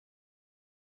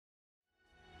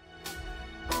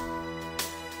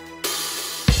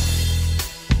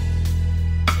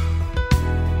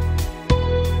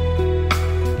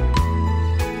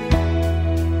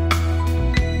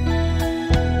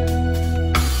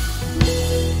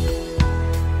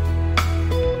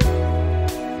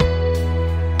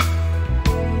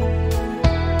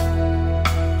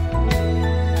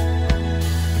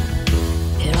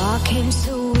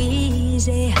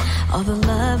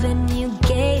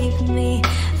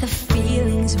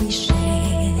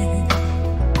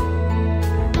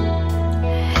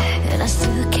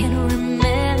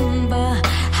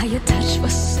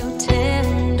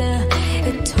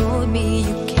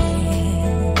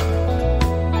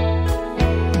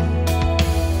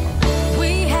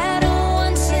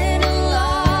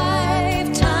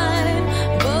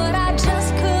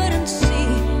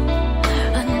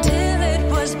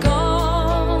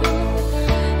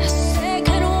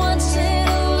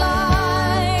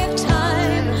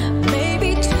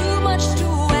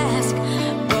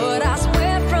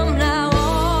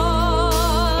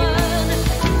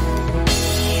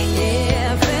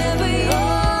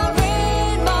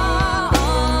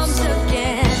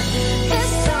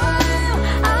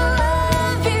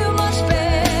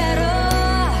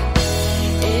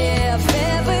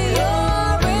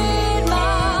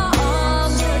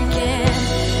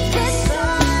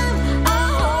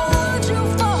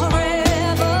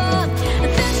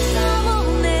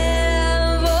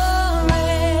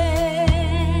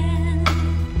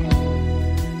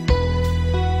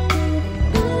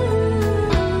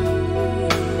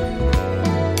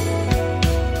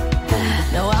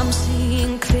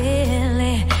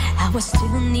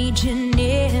still need you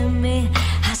near me.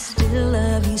 I still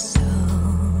love you so.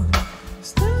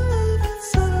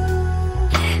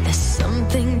 There's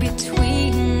something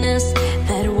between us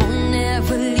that won't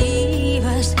ever leave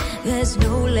us. There's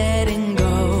no letting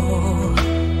go.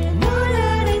 No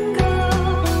letting go.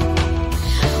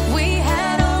 We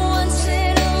had a once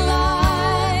in a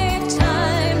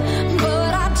lifetime,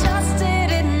 but I just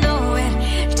didn't know it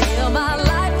till my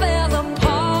life fell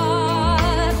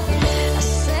apart. A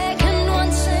second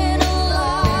once in a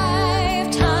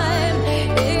lifetime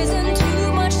isn't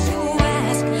too much to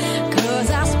ask, 'cause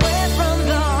I swear from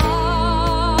the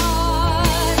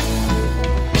heart,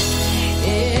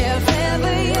 if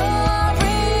ever you're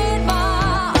in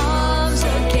my arms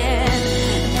again,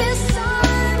 this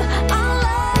time I'll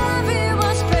love you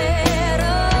much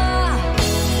better.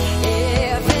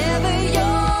 If ever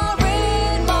you're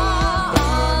in my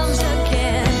arms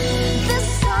again, this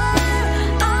time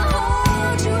I'll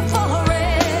hold you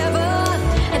forever,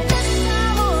 and this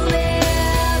time will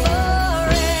never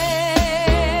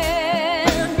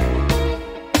end.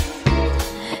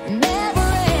 Never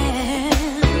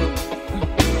end.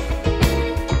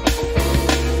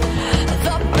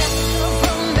 The best of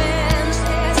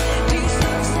romances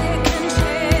deserve second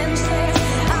chances.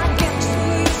 I'll get to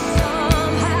you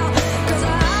somehow, 'cause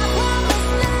I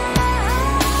promise now.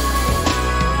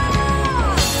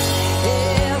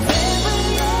 If ever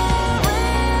you're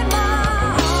in my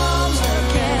arms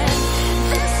again,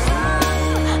 this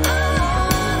time I'll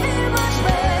love you much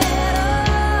better.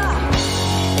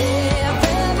 If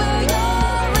ever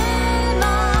you're in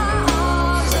my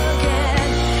arms again,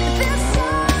 this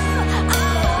time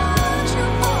I'll hold you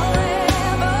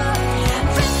forever.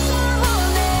 This time will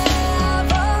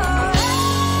never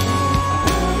end.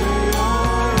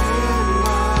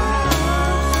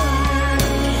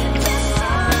 This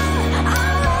time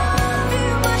I'll love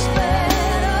you much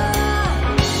better.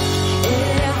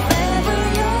 If ever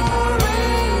you're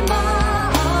in my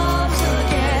arms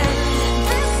again,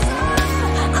 this time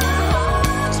I'll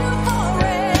hold you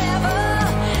forever.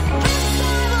 This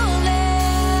time will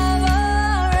never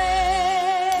end.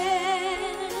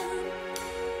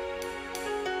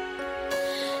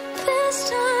 This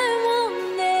time will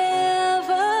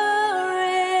never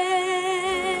end.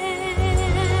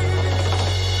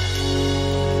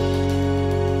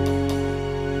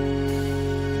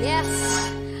 Yes.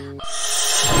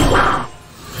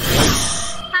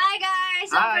 Hi guys,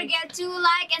 don't Hi. forget to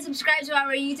like and subscribe to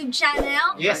our YouTube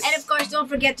channel. Yes. And of course, don't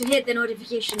forget to hit the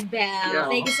notification bell. Yeah.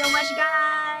 Thank you so much,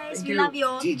 guys. Thank We you. love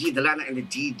you. Gigi De Lana and the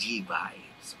Gigi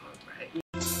vibes. Alright.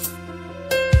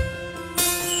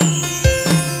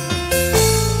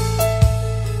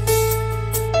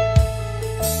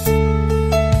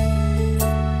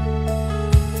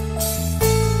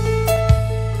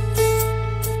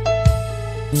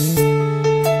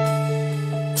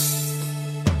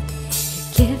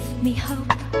 Give me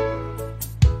hope,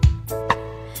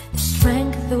 the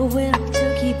strength, the will to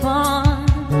keep on.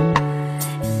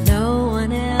 No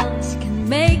one else can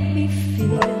make me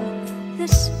feel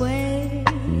this way,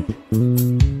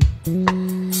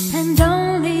 and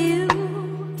only you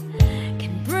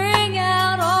can bring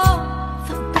out all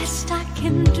the best I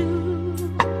can do.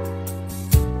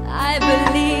 I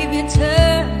believe you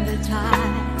turn the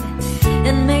tide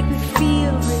and make me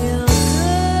feel real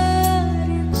good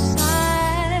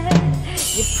inside.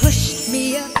 You pushed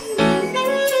me up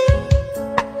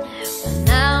when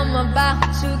I'm about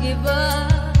to give up.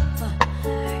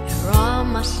 You're on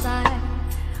my side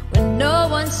when no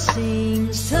one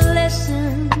seems to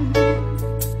listen.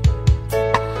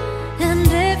 And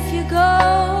if you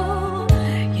go,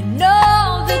 you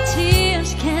know the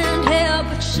tears can't help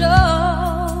but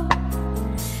show.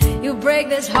 You break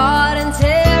this heart and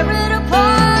tear it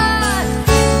apart.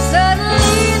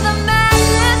 Suddenly the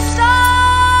madness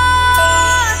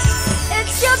starts.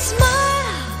 It's your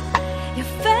smile, your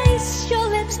face, your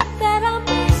lips that I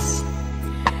miss.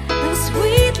 Those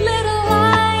sweet little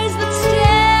eyes that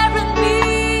stare at me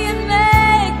and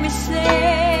make me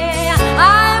say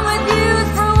I'm with you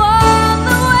through all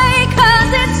the way.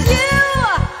 'Cause it's you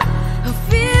who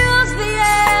fills the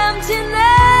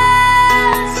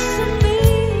emptiness in me.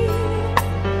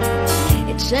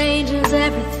 It changes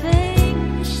everything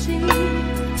you see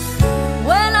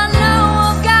when I know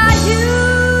I've got you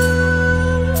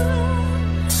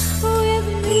with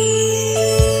me.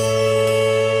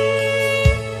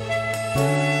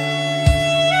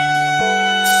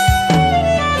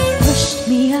 Pushed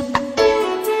me up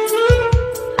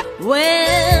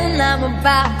when I'm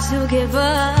about to give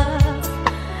up.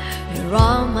 You're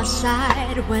on my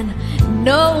side when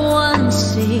no one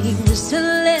seems to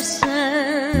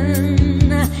listen.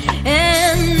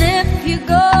 And if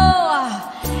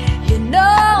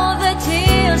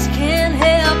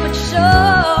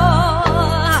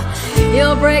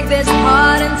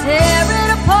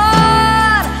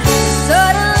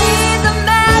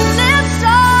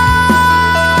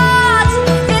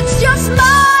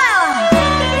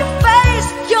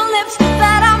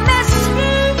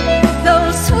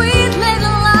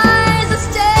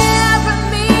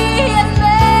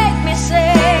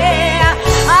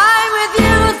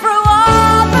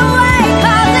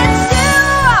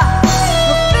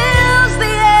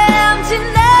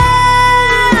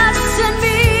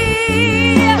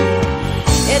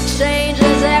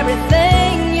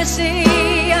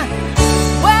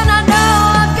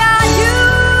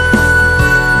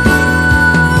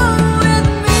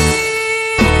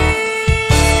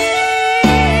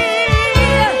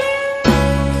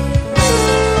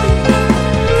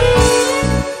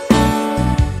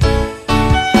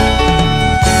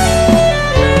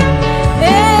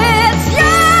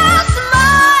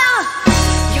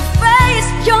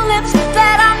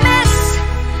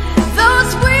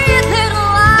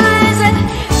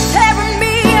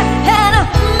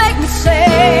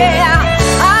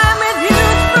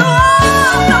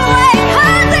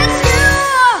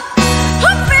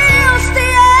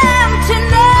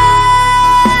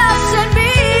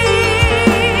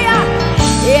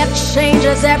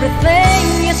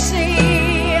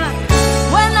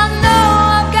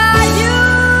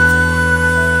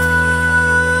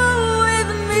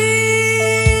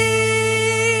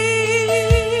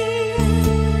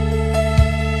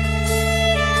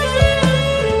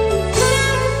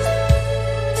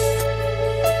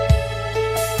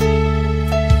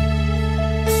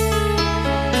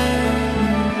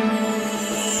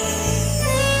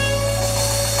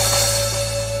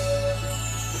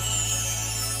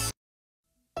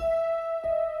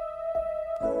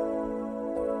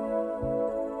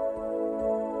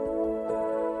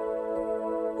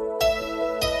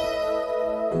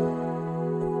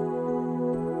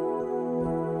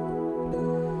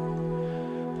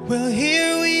Well,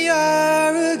 here we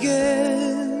are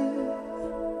again.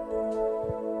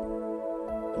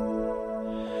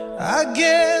 I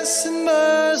guess it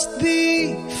must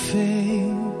be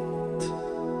fate.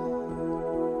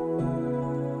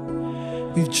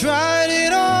 We've tried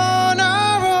it on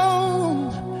our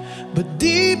own, but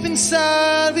deep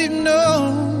inside we've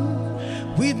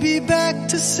known we'd be back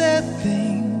to set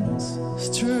things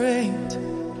straight.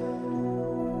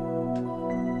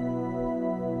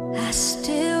 I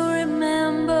still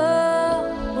remember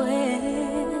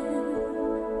when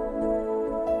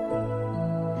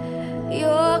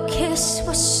your kiss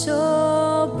was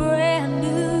so brand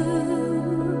new.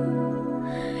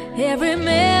 Every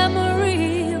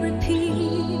memory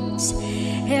repeats,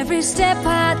 every step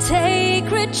I take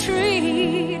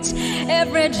retreats,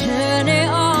 every journey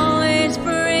always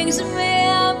brings me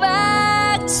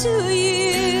back to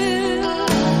you.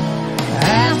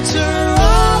 After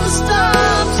all the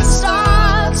stops and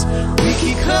starts, we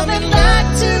keep coming back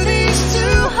to these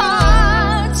two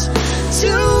hearts,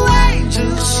 two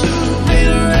angels who've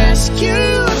been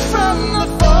rescued from the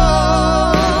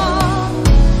fall.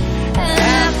 And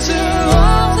after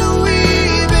all that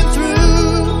we've been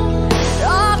through, it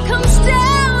all comes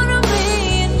down to me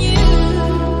and you.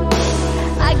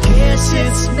 I guess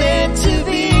it's meant to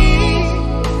be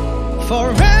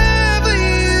Forever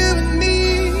you and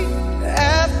me,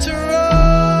 after all.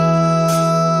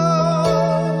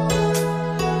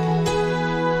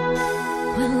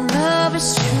 when love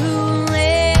is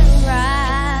truly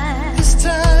right. This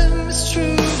time is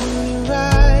truly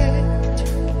right.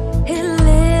 It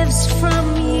lives from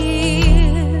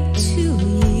year to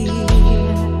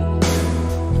year.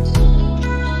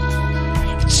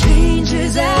 It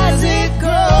changes as it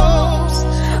grows,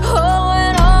 oh,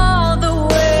 and all the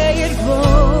way it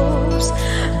grows,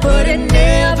 but it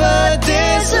never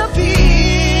disappears.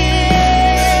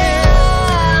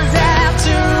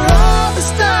 After all the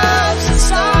stops and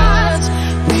starts,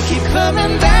 we keep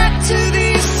coming back to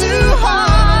these two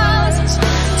hearts,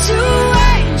 two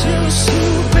angels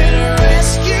who've been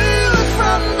rescued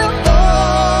from the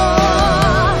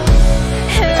fall.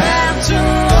 And After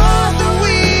all that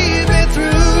we've been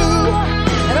through,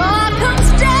 it all comes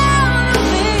down to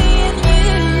me and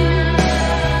you.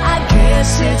 I guess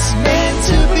it's meant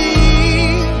to be.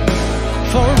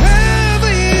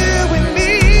 forever you and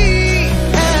me,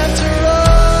 after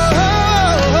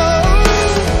all.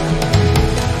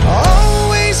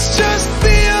 Always just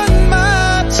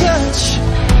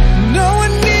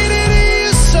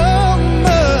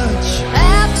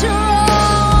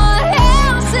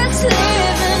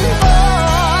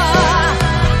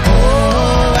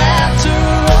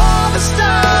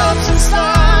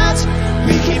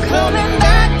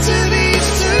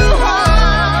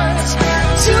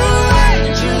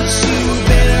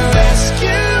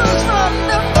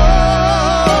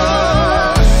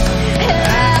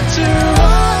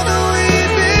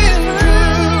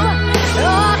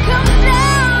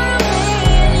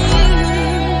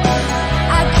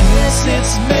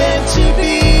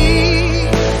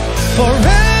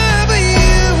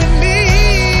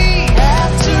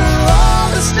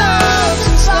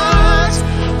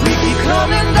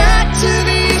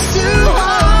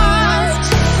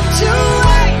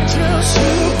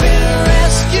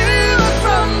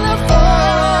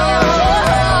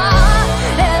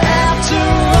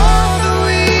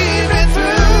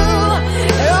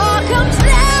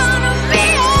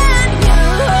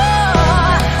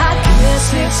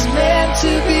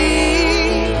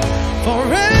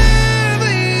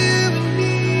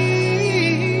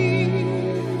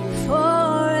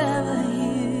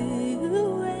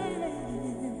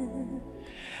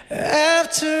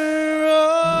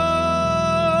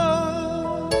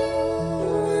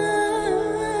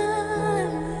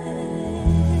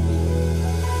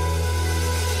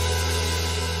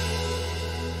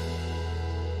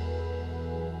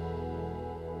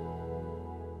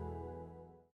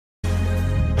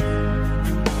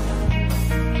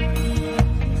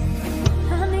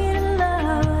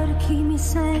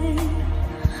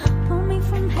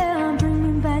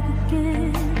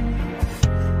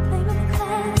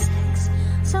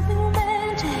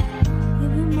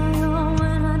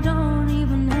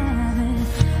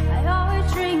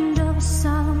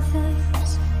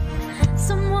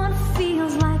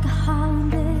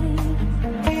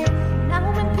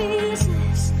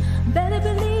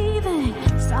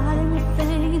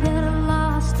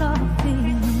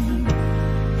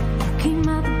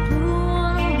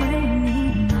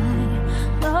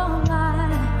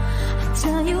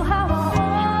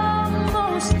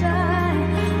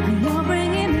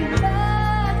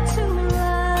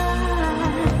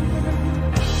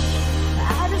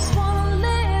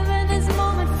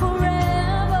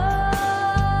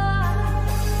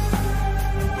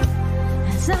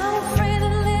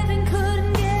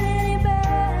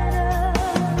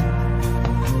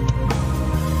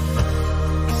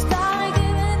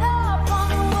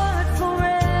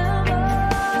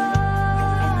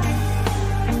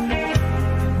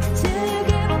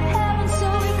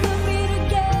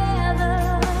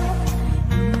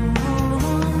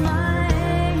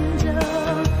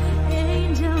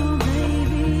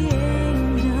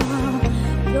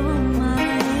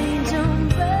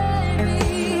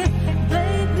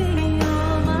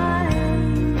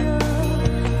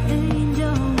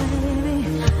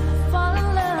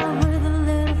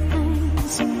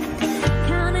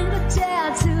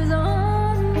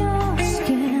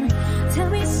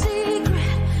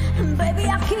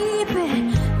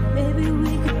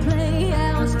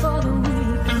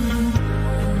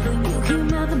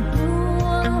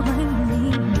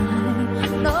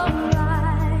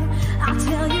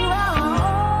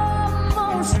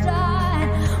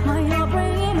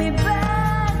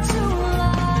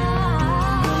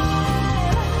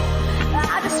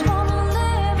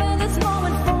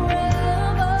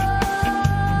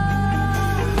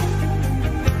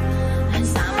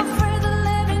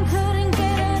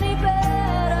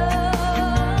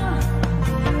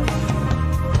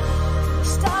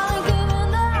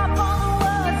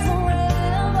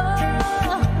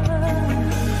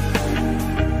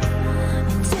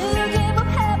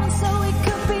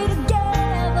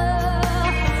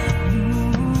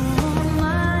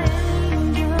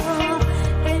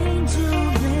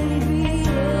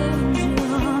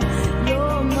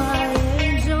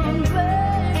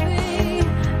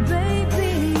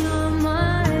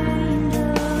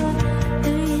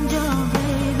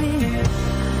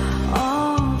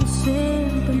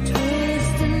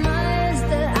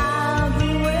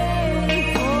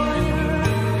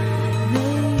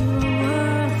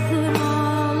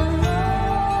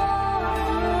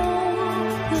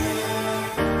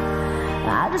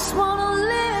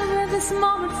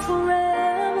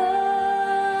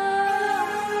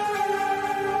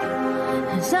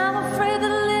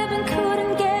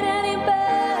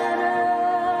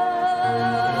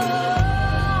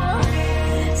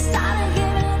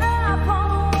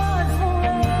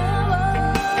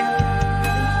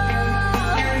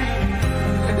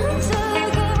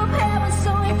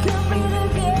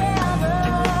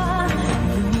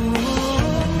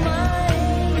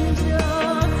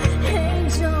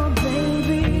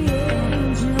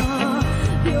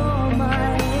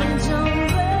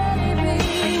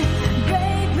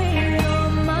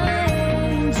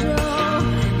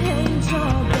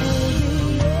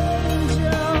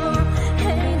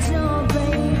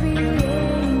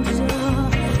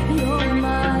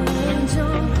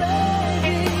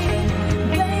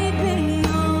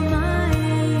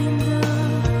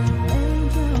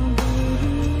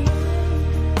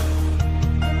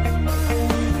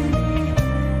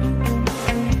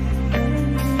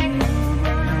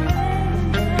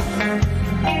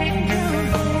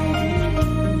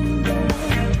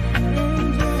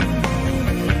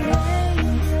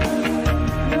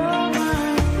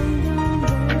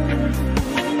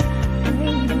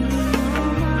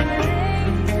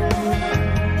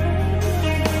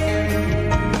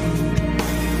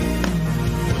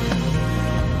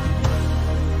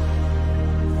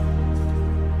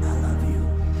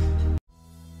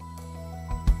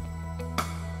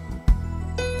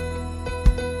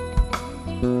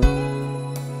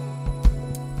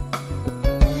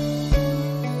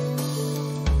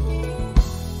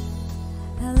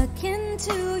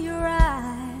into your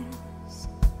eyes,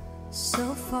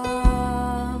 so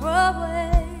far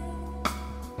away.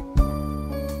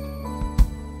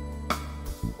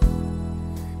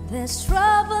 There's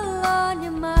trouble on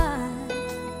your mind,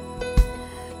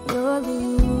 you're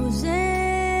losing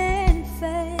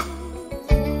faith.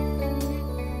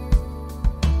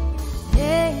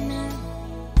 Hey now,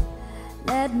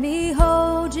 let me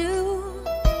hold you,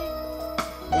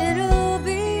 it'll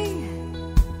be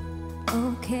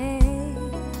okay.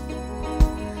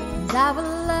 'Cause I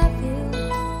will love you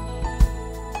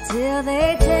till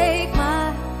they take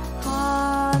my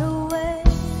heart away.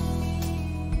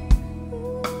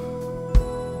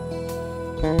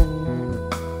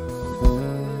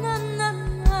 Na, na,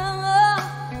 na.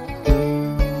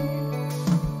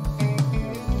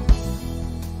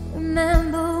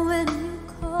 Remember when you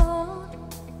called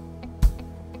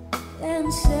and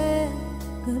said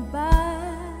goodbye?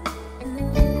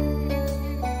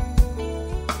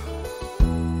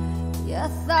 You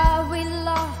thought we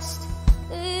lost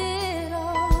it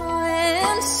all,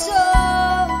 and so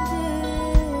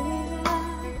did I.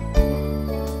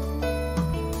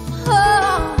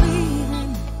 Oh, even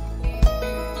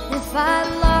if I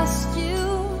lost you,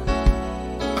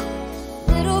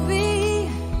 it'll be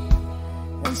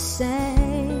the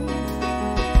same.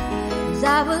 'Cause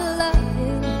I will love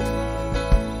you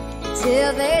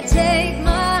till they take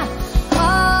my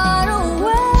heart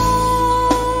away.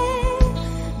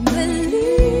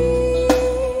 Believe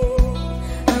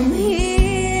I'm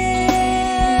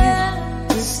here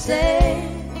to stay.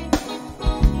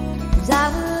 'Cause I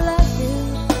will love you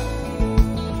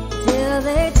till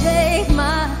they take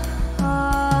my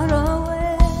heart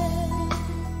away.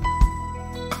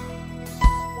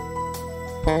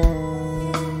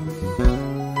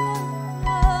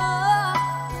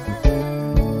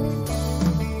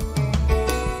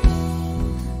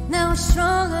 Now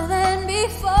stronger than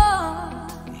before.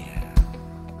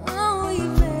 Oh, we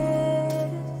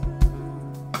made it through.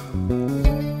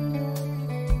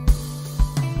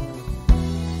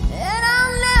 And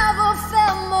I'll never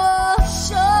feel more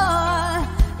sure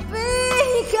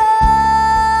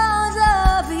because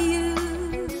of you.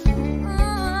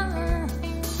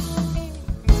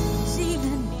 'Cause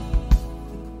even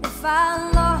if I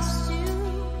lost you,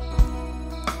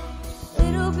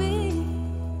 it'll be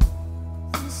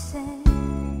the same.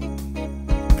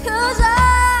 'Cause I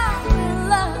will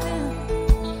love you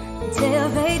till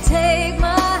they take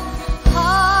my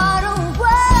heart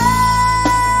away.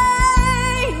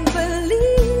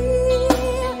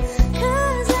 Believe,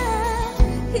 'cause I'm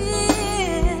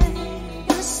here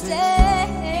to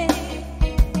stay.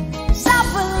 'Cause I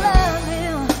will love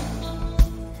you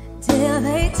till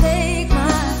they take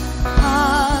my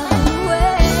heart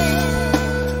away.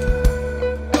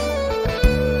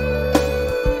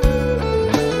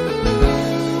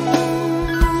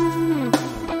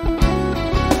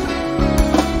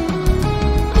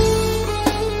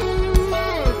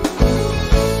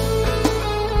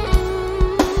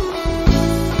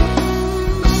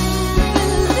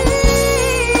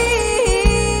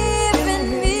 Believe in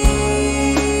me,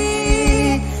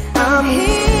 I'm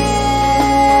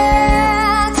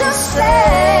here to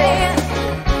stay.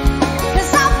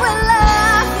 'Cause I will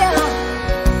love you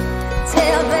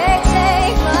till they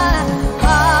take my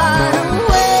heart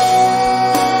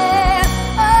away.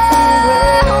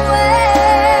 Away, away.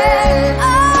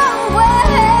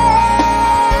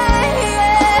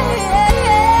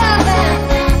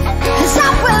 'Cause I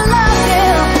will love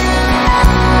you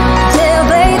till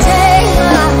they take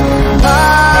my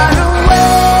heart away.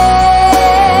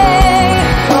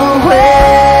 Away,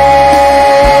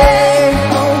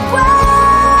 away.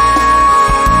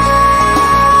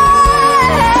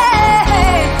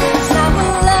 'Cause I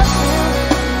will love you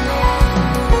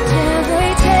till they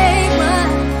take my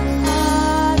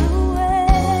heart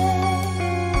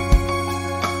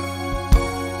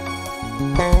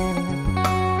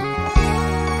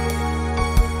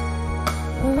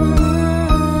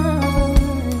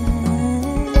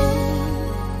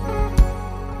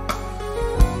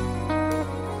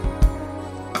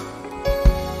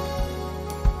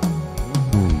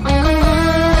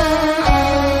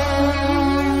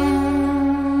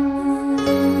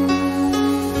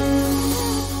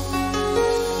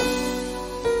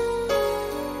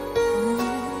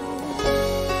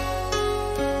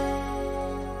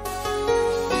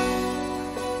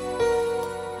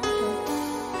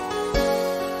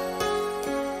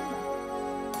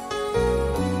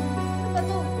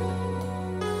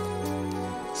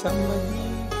Somebody.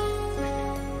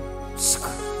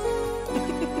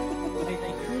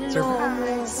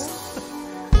 Surprise.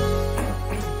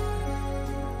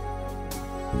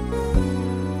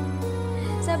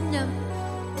 nyam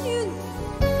yun.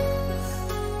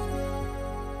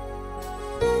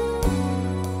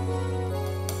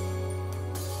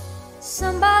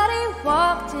 Somebody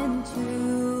walked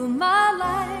into my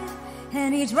life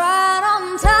and he's right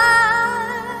on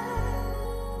time.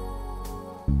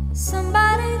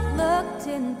 Somebody looked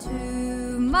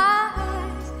into my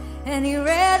eyes and he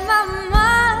read my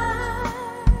mind.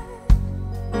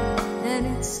 And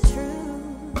it's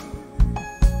true,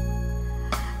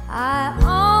 I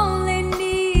only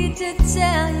need to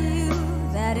tell you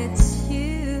that it's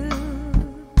you.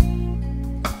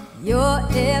 You're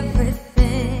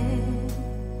everything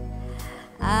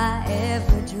I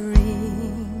ever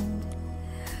dreamed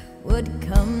would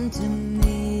come to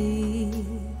me.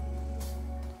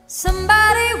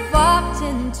 Somebody walked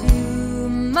into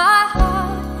my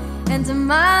heart, and to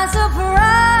my surprise,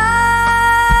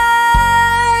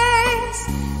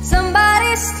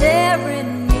 somebody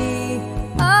staring me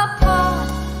apart,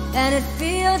 and it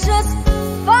feels just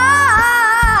fine.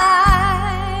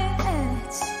 And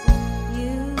it's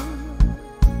you.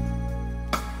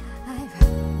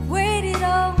 I've waited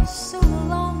oh so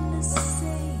long to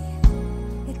say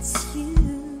it's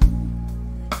you.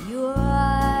 You're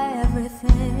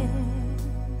everything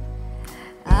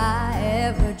I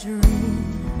ever dreamed.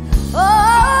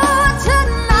 Oh,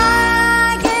 tonight I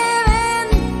give in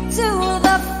to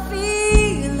the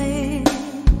feelings.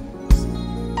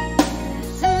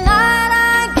 Tonight I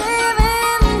give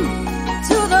in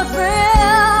to the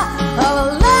thrill of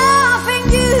loving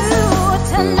you.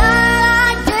 Tonight I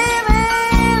give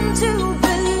in to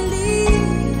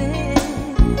believing.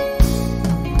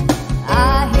 I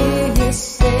hear you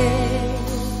say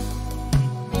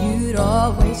you'd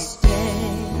always stay.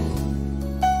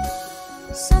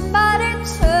 Somebody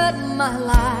turned my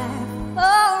life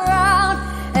around,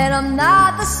 and I'm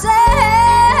not the same.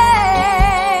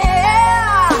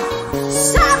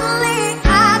 Suddenly I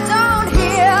don't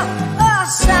hear a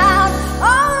sound,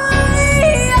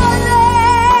 only your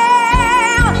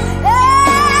name.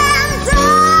 And I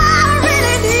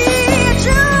really need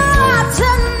you.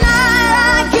 Tonight I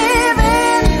give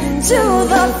in to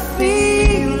the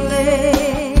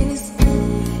feelings.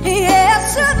 Yes,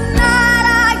 tonight I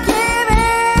give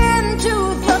in to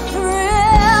the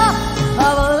thrill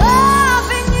of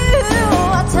loving you.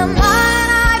 Tonight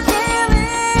I give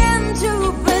in to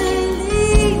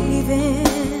believing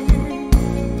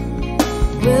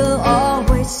we'll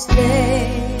always stay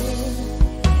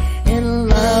in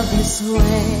love this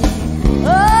way. Oh,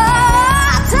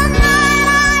 tonight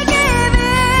I give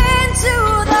in to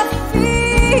the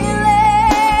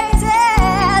feelings,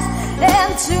 yes.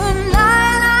 And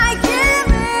tonight I give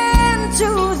in to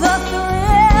the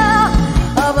thrill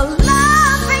of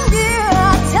loving you.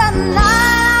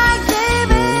 Tonight I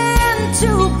give in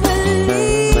to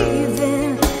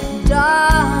believing,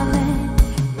 darling,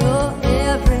 you're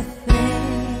everything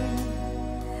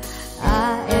I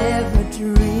ever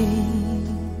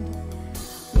dreamed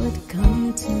would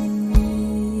come to me.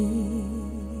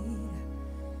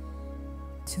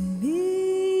 To me.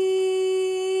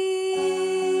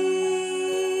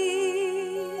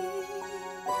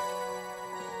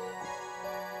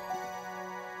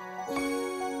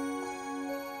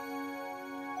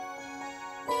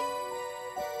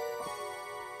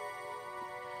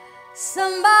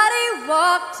 Somebody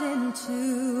walked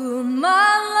into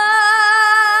my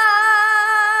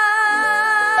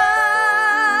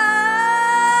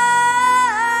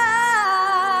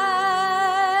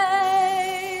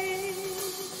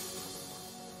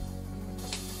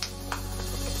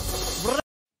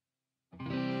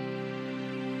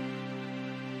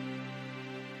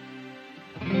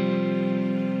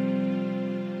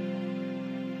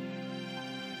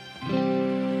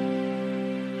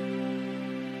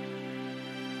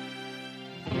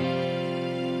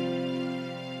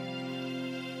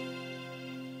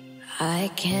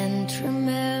I can't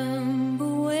remember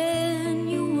when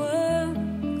you were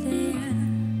there,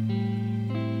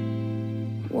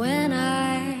 when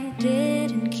I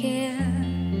didn't care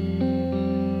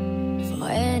for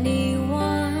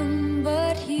anyone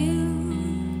but you.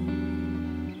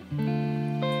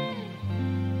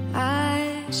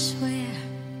 I swear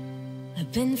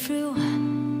I've been through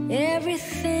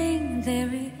everything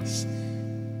there is.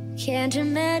 Can't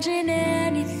imagine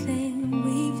anything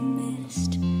we've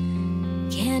missed.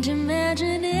 Can't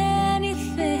imagine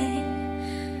anything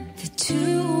the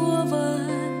two of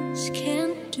us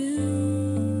can't do.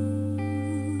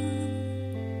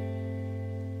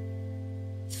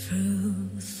 Through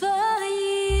the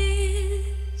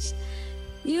years,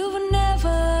 you've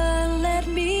never let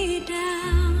me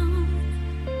down.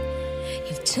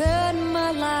 You've turned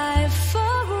my life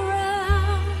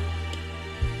around.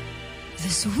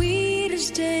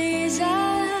 sweetest days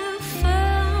I've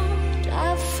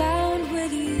found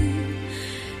with you.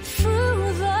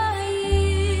 Through the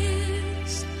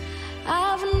years,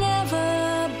 I've never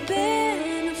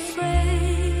been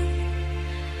afraid.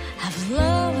 I've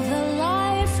loved the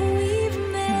life we've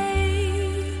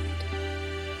made,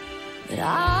 but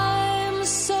I'm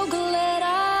so glad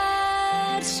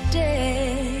I'd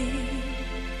stay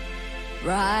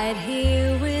right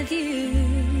here with you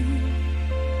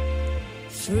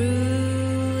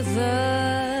through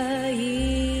the years.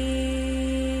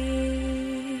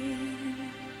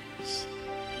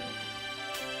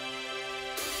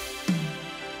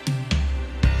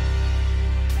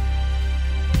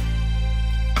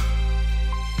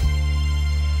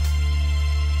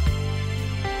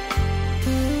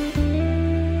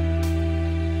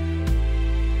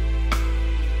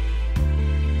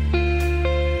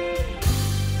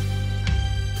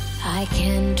 I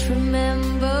can't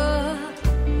remember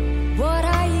what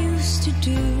I used to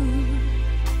do,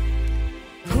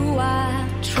 who I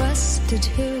trusted,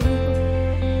 who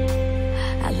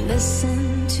I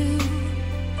listened to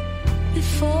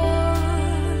before.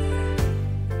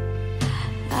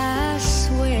 I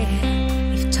swear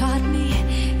you've taught me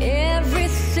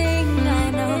everything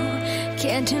I know.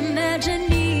 Can't imagine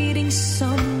needing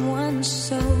someone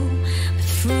so, but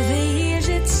through the years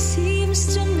it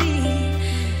seems to me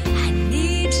I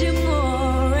need you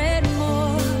more and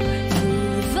more.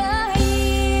 Through the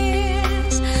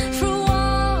years, through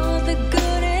all the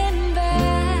good and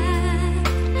bad,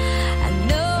 I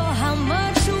know how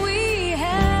much we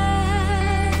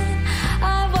had.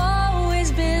 I've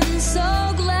always been so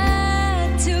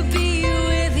glad to be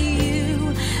with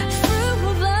you.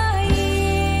 Through the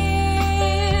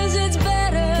years, it's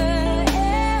better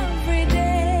every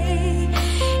day.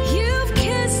 You've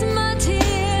kissed my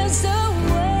tears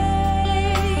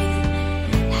away.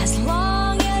 As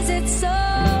long as it's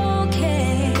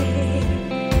okay,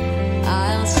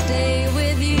 I'll stay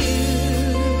with you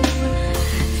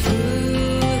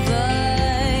through the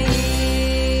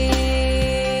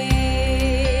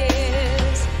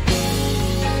years.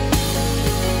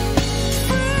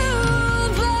 Through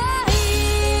the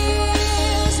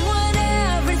years, when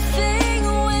everything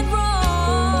went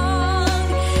wrong,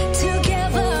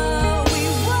 together we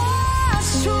were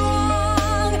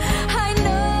strong. I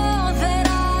know that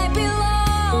I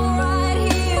belong right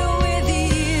here with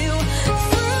you.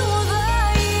 Through the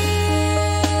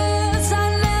years, I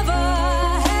never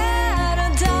had a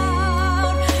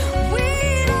doubt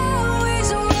we'd always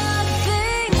work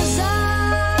things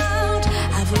out.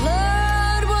 I've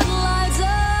learned what life's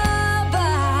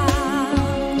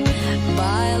about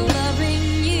by loving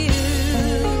you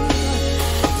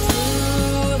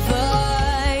through the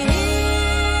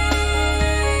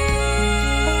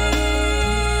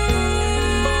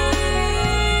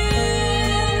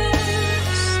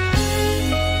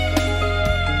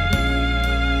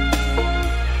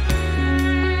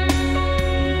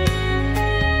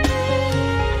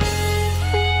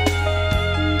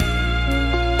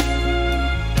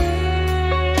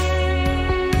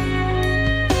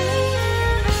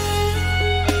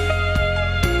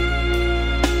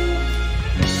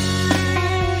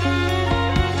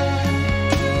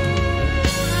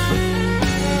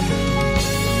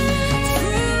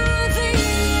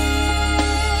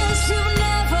you've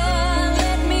never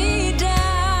let me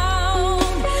down.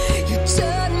 You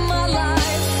turned my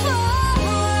life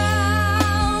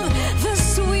around. The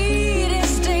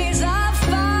sweetest days I've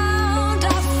found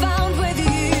with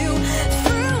you.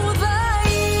 Through the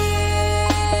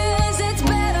years, it's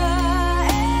better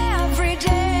every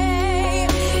day.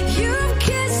 You've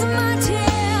kissed my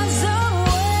tears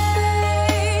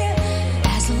away.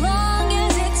 As long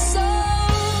as it's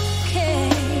okay,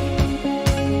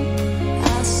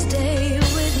 I'll stay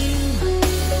with you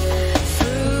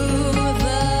through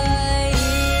the years.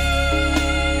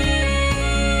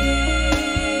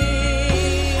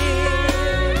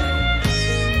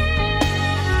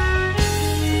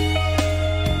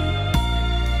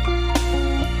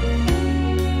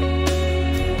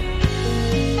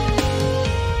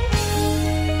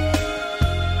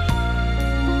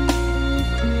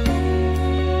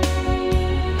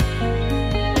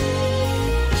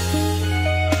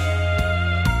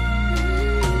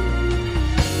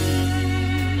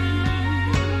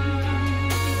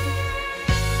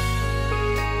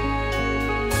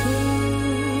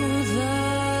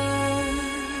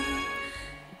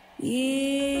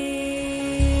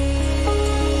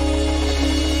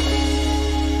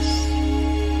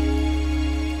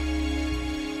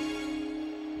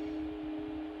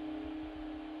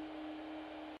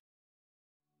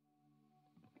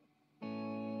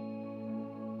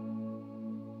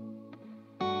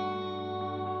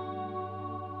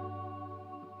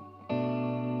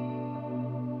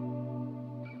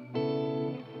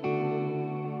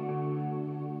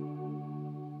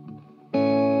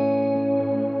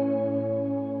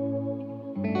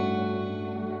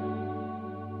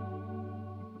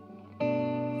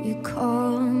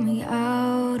 call me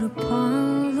out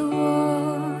upon the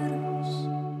waters,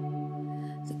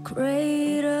 the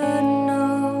great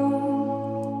unknown,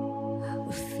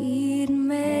 where feet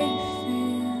may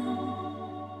fail,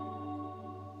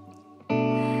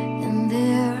 and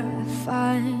there I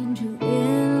find you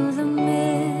in the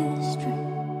mystery,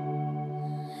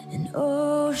 in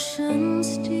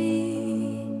oceans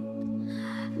deep.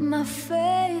 My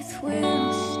faith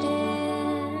will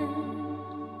stand,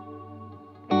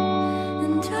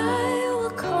 and I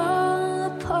will call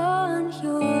upon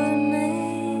your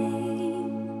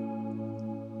name,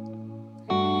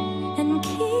 and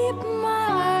keep my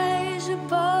eyes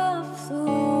above the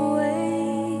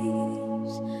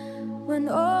waves. When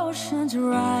oceans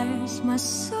rise, my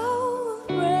soul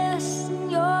will rest in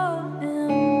your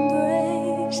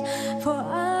embrace, for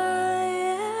I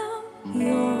am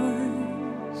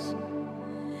yours,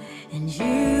 and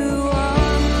you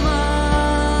are mine.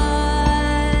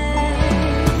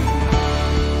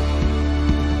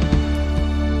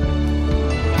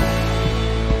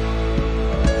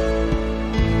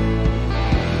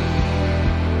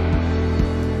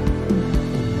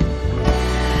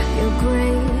 Your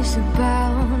grace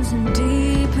abounds in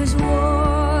deepest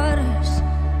waters.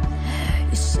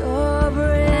 Your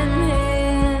sovereign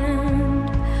hand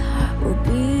will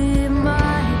be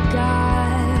my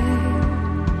guide.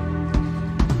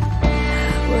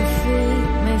 Where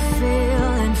faith may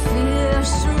fail and fear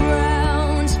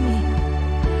surrounds me,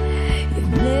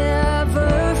 you've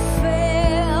never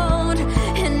failed,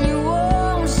 and you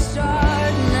won't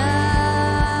start now.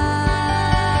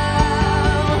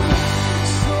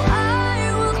 So I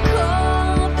will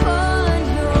call upon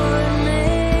your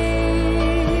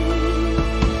name,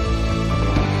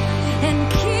 and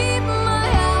keep my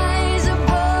eyes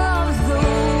above the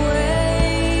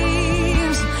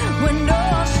waves. When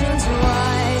oceans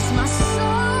rise, my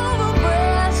soul will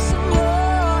rest in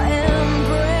your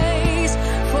embrace,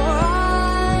 for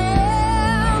I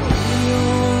am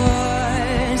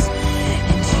yours,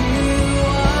 and you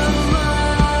are mine.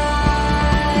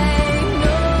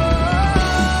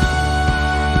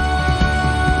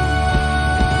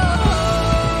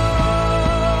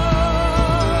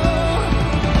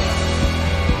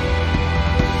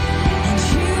 And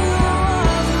you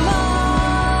are mine.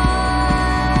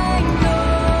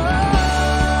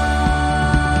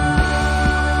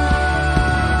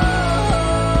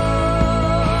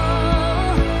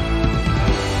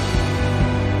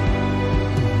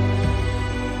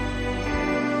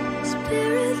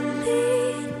 Spirit,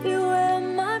 lead me where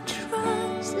my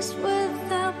trust is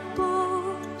without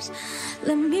borders.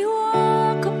 Let me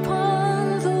walk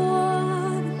upon the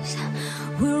waters,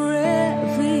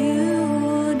 wherever you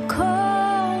would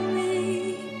call me.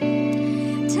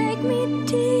 Take me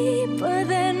deeper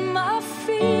than my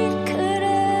feet could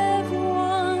ever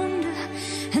wander,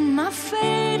 and my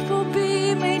faith will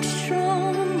be made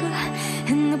stronger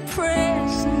in the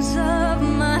presence of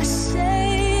my Savior.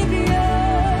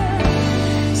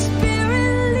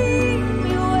 Spirit, lead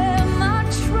me where my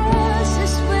trust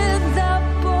is without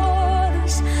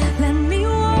borders. Let me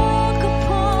walk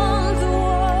upon the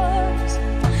waters,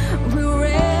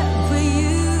 wherever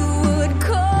you would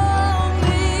call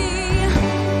me.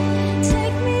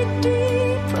 Take me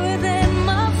deeper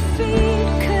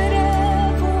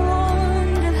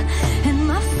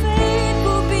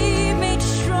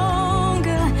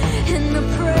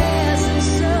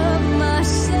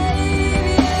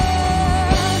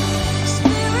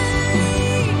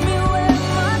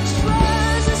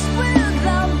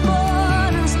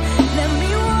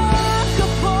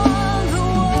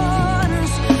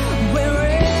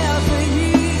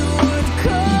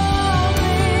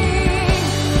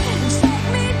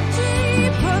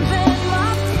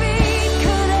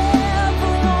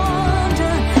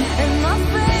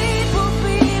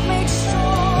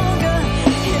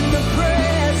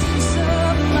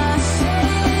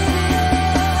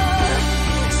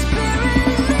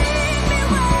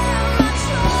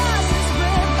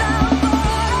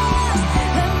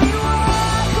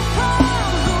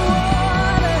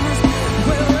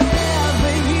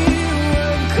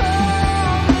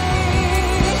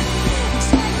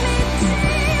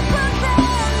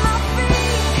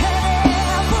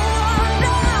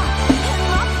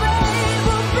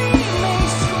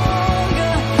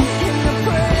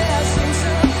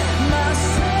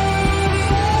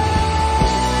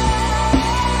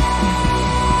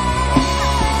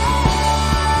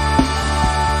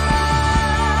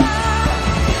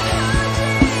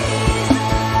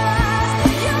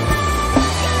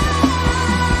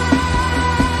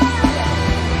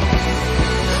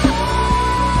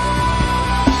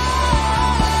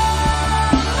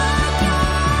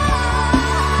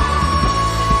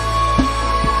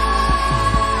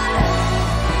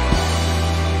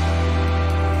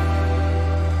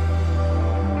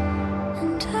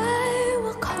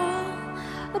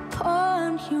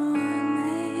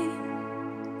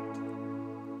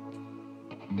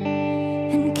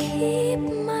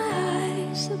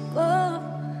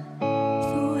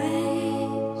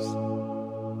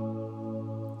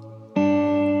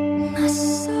My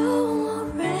soul will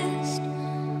rest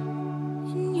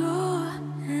in your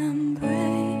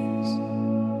embrace,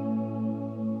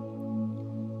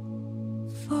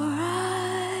 for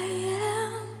I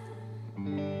am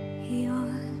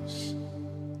yours,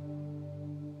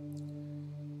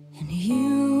 and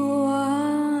you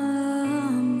are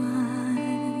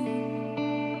mine.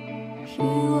 You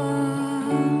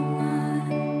are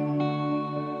mine.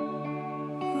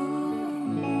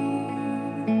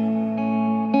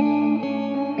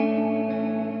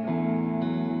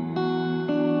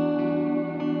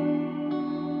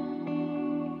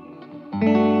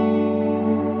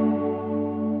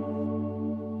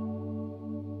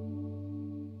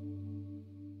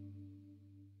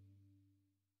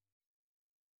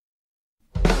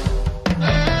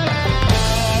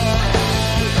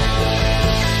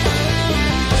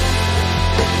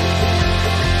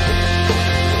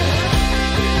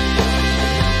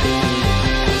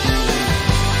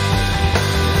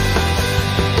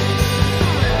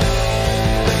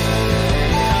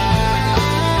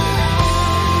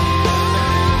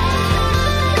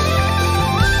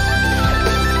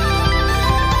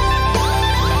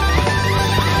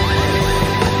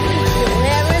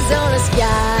 Arizona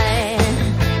sky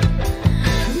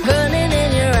burning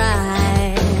in your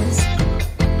eyes.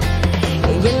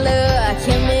 You look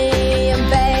at me and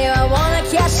babe, I wanna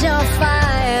catch on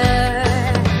fire.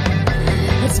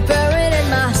 It's buried in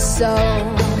my soul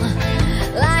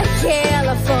like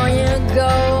California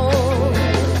gold.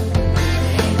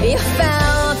 You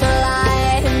found the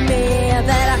light in me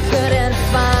that I couldn't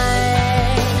find.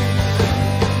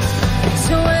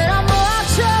 So when I'm all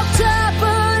choked up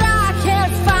but I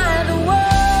can't find the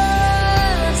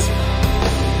words,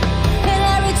 and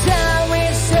every time we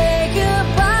say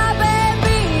goodbye,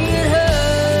 baby, it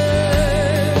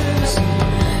hurts.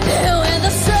 And when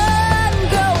the sun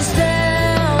goes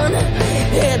down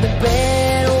and the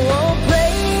band won't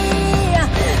play,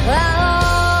 I'll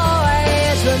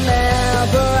always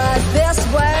remember us this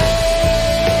way.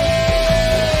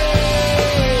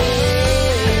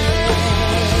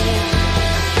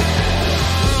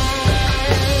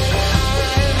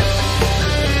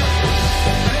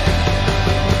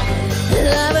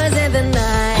 Lovers in the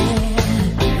night,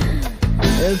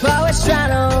 we're always trying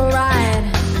to ride.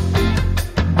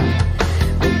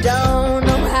 We don't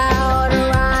know how to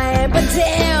ride, but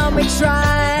damn, we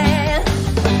try.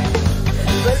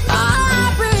 But all I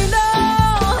really know,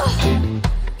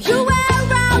 you where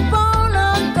I wanna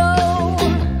go.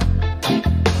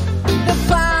 The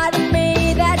part of me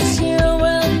that you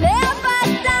will never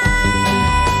die.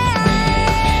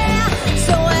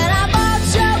 So when I'm all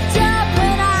choked up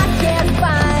and I can't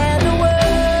find the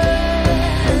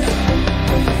words,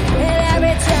 and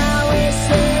every time we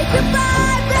say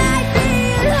goodbye, baby,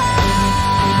 it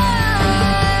hurts.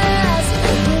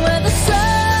 When the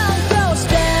sun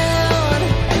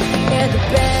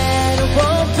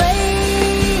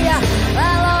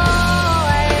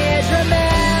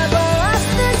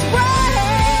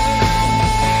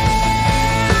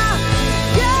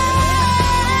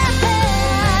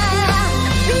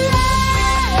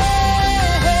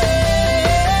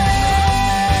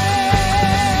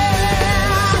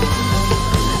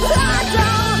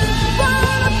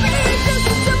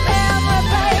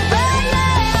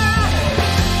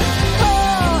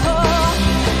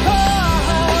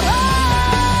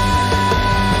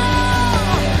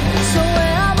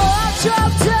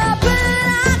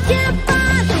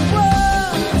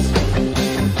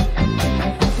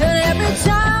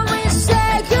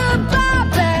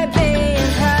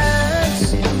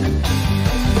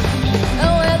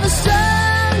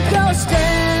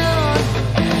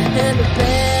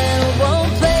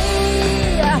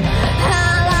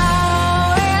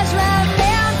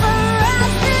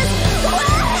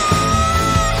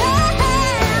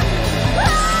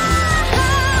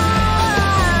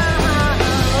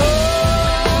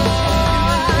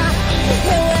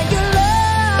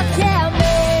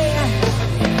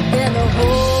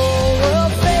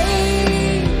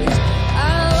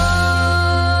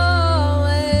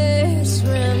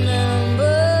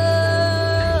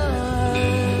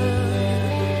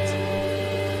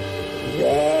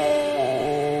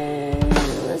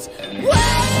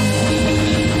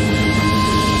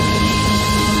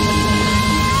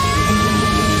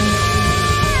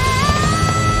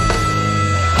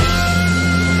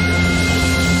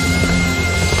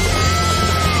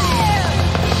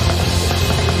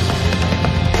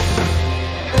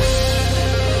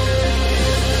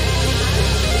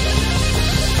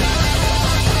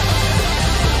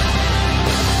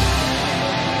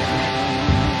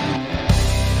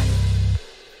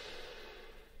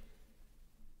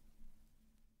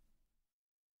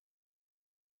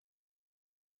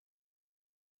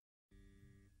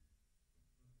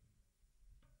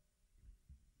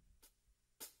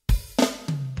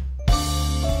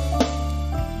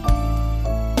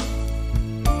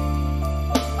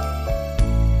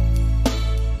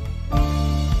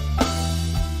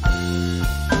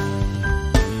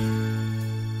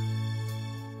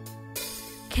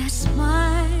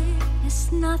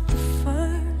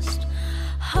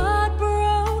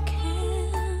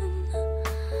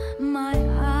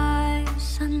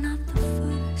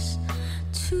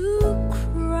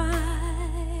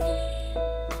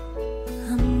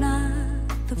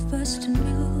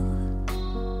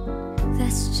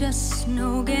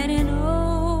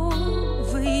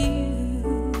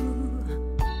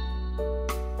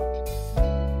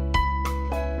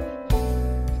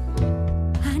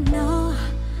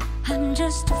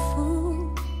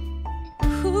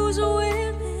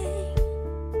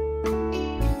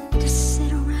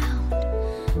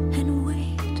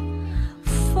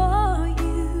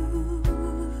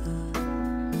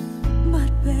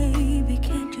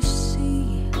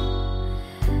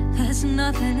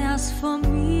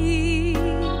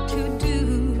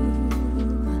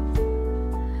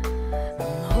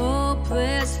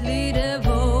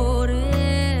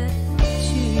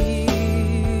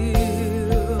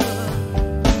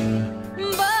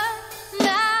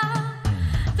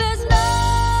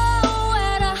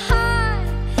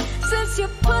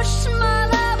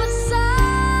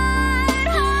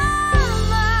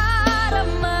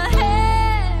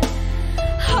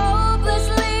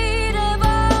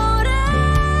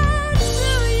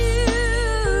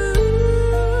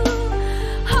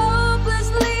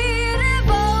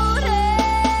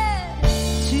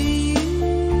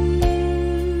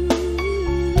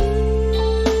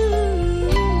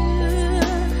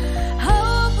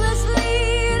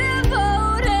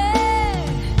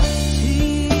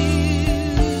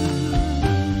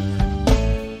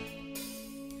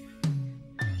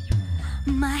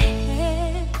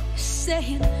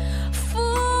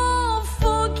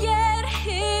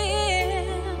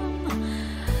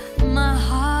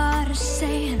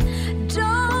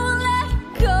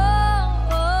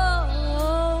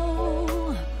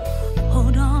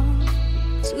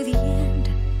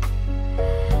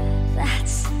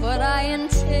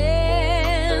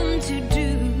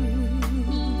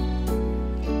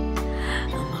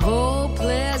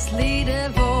hopelessly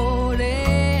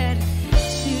devoted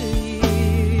to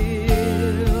you.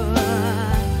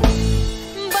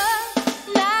 But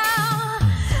now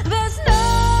there's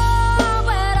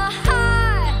nowhere to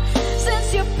hide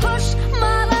since you pushed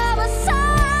my love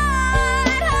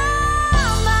aside.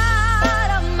 I'm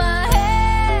out of my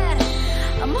head.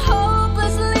 I'm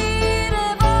hopelessly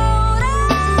devoted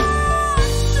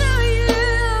to you.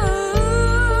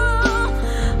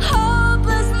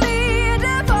 Hopelessly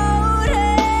devoted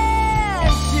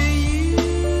to you.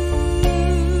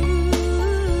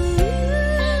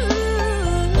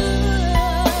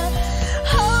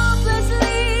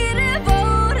 Hopelessly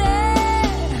devoted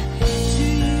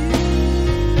to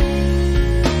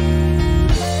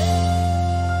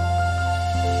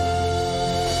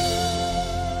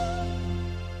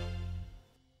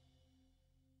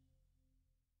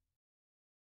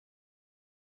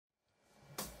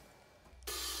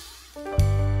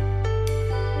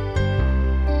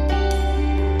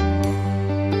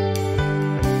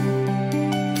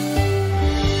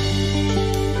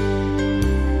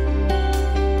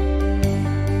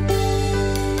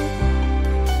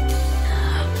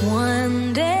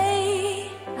One day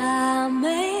I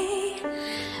may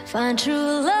find true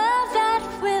love that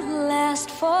will last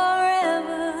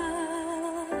forever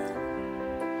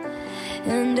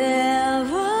and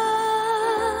ever.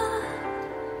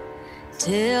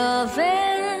 Till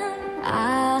then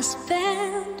I'll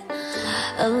spend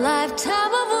a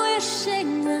lifetime of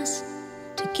wishing us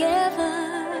together.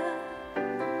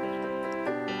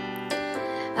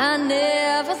 I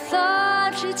never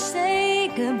thought you'd say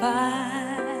goodbye,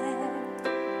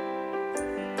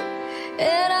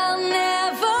 and I'll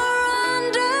never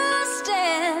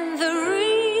understand the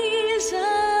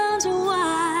reasons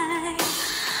why.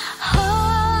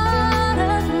 Heart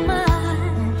of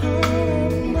mine,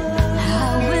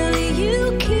 how will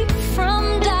you keep from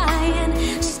dying?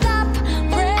 Stop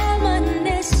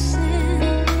reminiscing.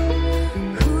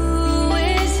 Who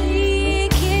is he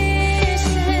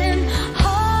kissing?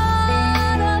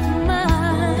 Heart of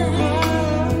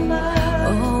mine,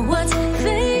 oh, what's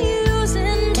the use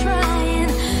in trying?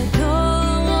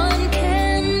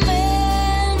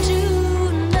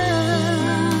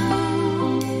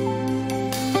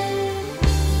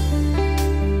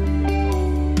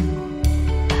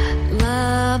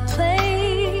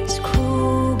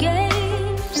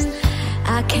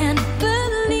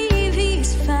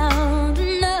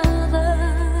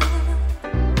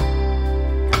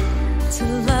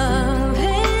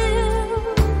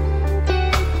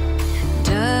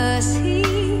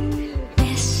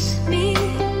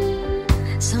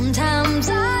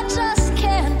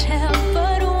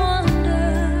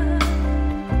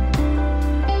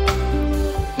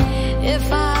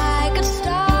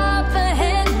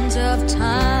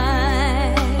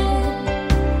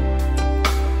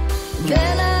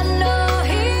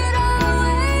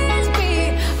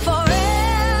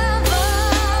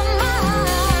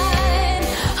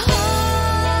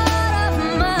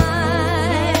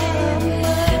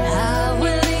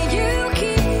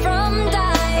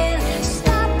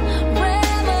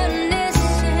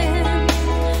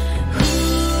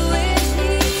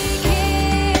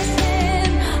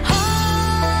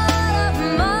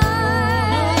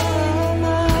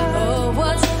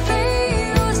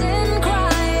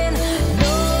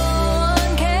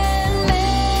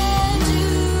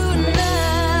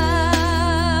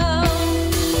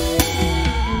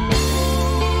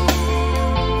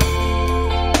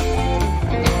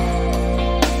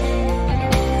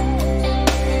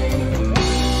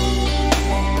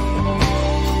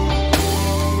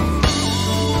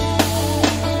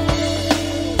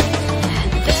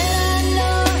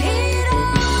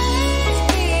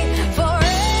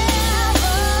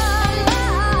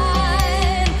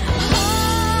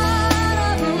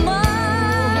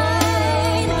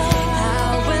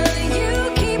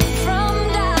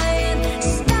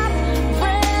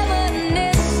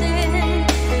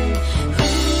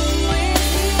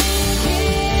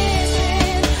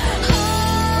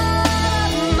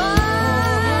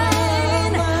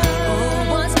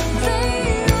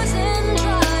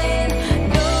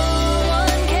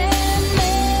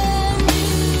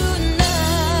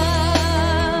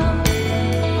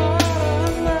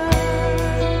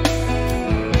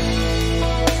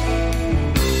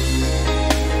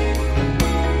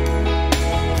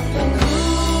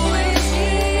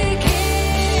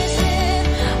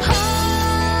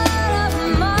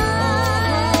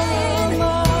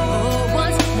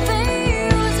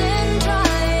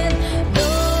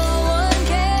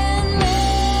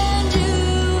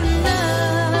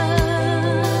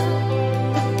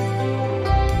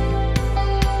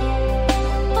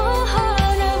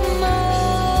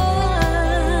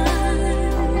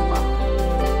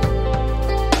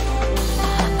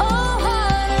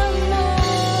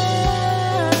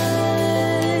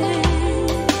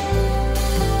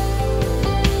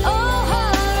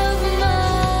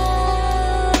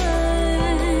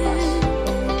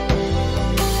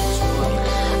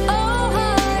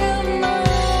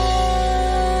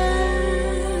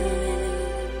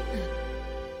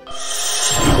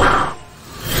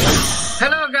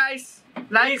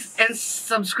 Likes and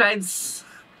subscribes.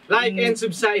 Like and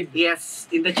subscribe. Yes,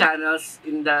 in the channels,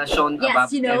 in the shown Yes,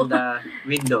 above you know. and the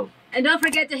window. And don't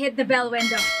forget to hit the bell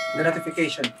window. The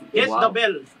notification. Yes, Yes, the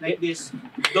bell. Like this.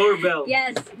 Doorbell.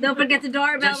 Yes, don't forget to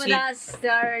doorbell Just with hit. us to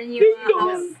our new Ding house.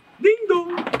 dong. Ding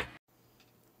dong.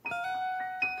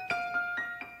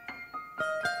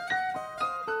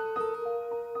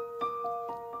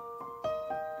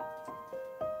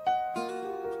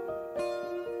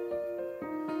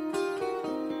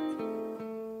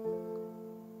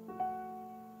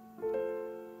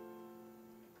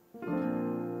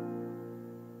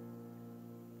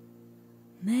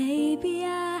 Maybe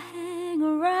I hang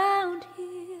around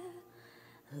here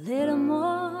a little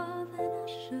more than I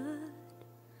should.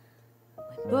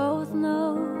 We both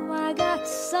know I got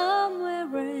somewhere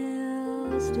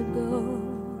else to go.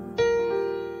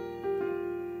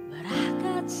 But I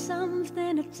got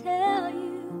something to tell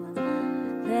you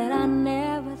that I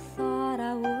never thought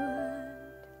I would.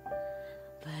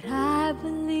 But I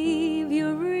believe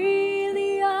you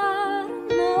really ought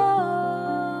to know.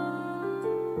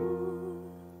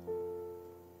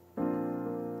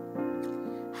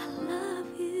 I love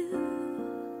you.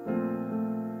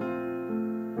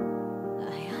 I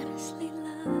honestly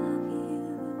love you.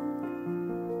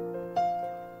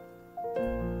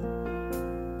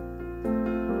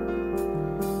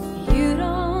 You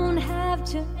don't have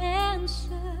to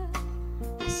answer.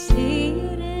 I see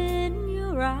it in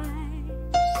your eyes.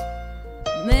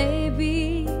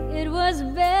 Maybe it was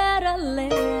better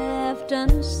left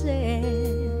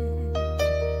unsaid.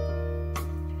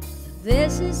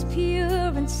 This is pure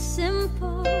and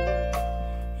simple,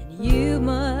 and you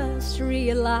must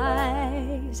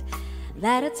realize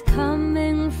that it's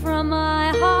coming from my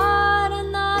heart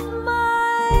and not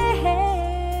my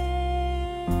head.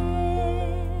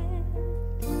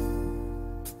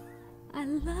 I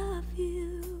love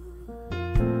you.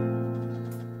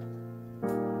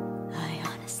 I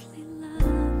honestly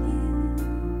love you.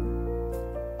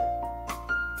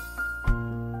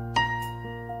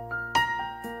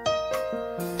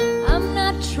 I'm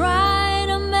not trying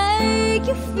to make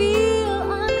you feel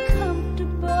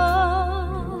uncomfortable.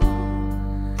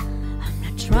 I'm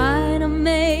not trying to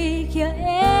make you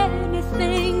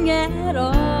anything at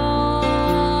all.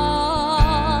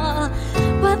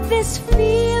 But this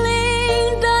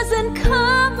feeling doesn't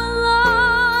come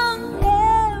along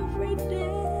every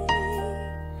day.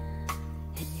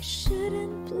 And you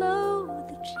shouldn't blow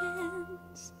the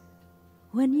chance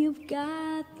when you've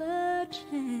got the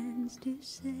chance to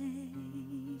say,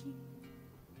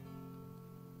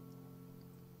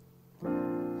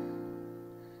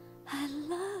 I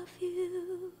love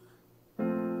you. I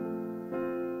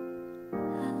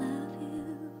love you.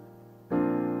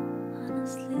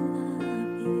 Honestly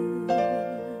love you.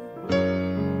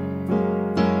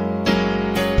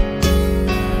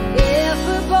 If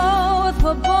we both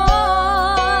were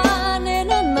born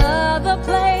in another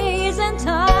place and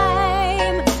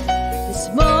time, this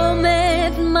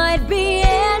moment might be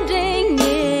ending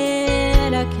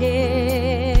in a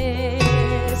kiss.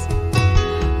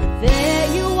 But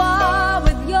there you are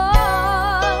with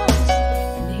yours,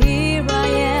 and here I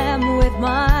am with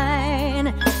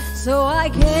mine. So I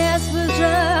guess we'll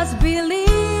just be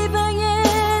leaving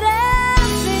it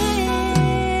as is.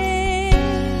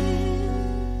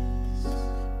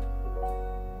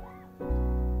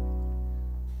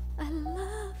 I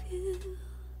love you.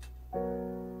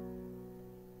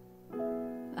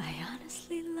 I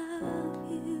honestly love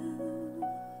you.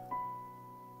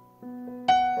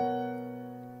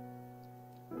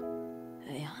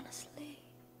 I honestly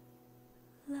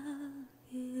love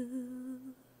you.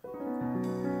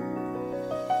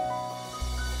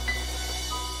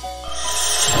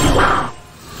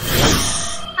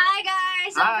 Hi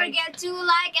guys, don't Hi. forget to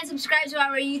like and subscribe to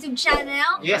our YouTube channel.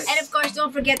 Yes. And of course,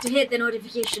 don't forget to hit the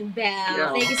notification bell.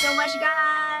 Yeah. Thank you so much,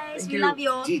 guys. Thank We you. love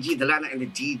you. Gigi De Lana and the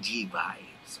DG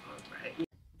vibes. Alright.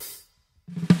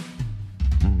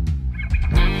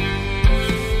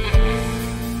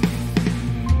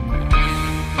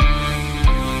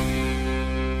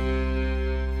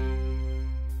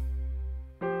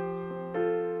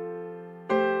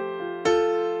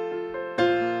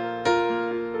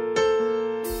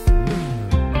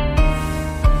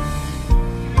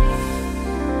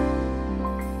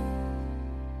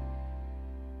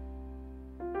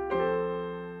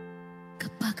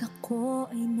 Kapag ako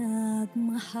ay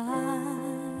nagmahal,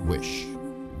 Wish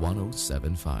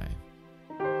 1075.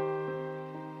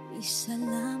 isa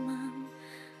lamang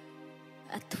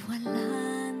at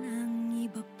wala nang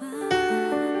iba pa.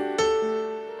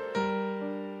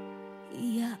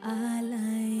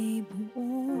 Iaalay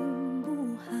buong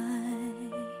buhay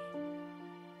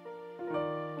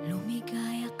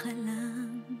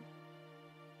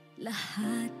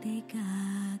ay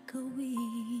gagawin.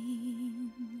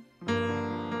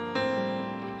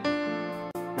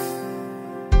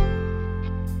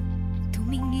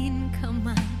 Tumingin ka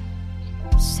man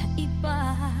sa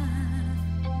iba,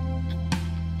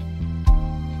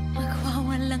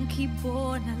 magwawalang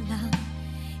kibo na lang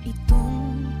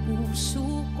itong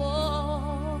puso ko.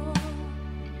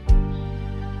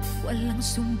 Walang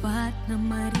sumbat na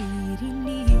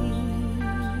maririnig,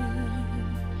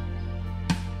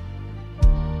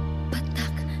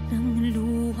 patak ng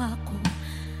luha ko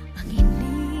ang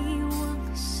iniwang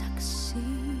saksi.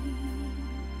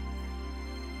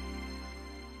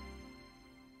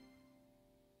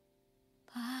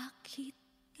 Bakit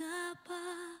nga ba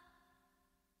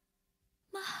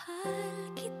mahal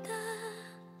kita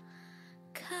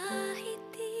kahit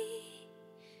di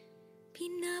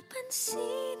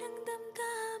pinapansin ang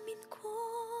damdamin ko?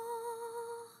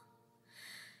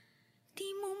 Di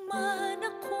mo man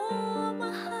ako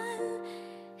mahal,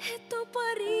 eto pa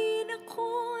rin ako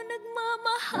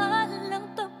nagmamahal ng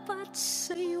tapat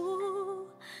sa'yo.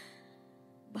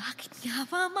 Bakit nga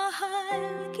ba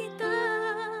mahal kita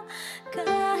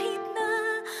kahit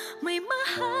na may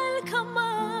mahal ka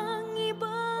mang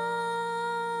iba?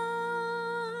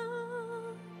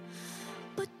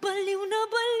 Ba't baliw na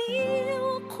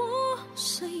baliw ako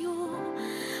sa'yo?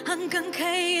 Hanggang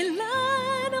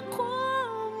kailan ako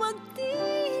magtitiis?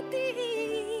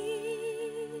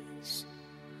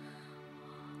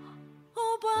 O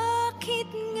bakit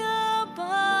nga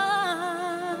ba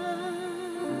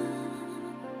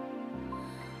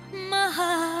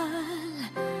mahal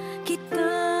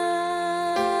kita?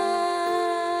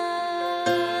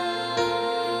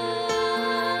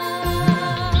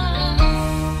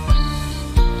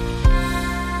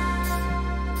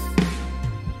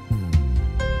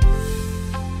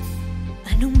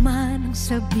 Ano man ang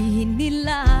sabihin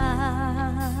nila,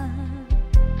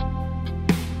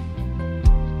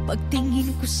 pagtingin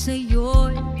ko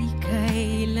sa'yo di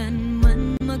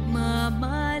kailanman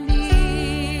magmamaliw.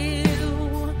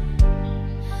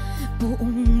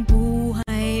 Buong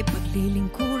buhay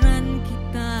paglilingkuran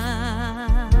kita,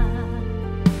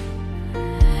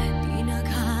 di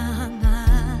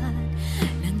naghahangad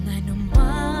ng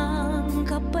anumang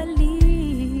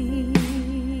kapalit.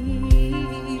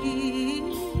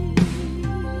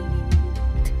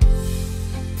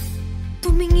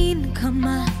 Tumingin ka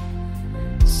man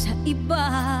sa iba,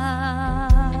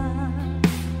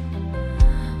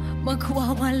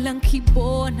 magwawalang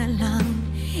kibo na lang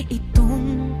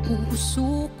itong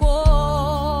puso ko.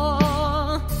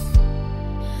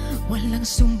 Walang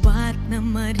sumbat na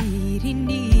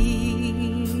maririnig,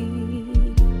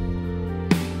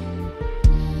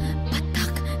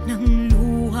 patak ng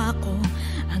luha ko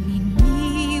ang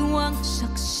iniwang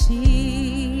saksi.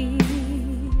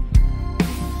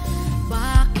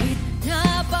 Bakit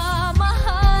nga ba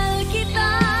mahal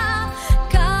kita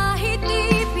kahit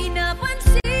di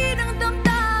pinapansin ang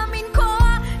damdamin ko?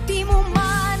 Di mo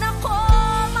man ako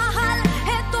mahal,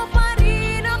 eto pa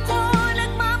rin ako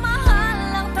nagmamahal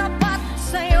ng tapat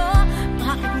sa'yo.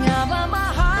 Bakit nga ba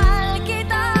mahal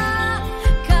kita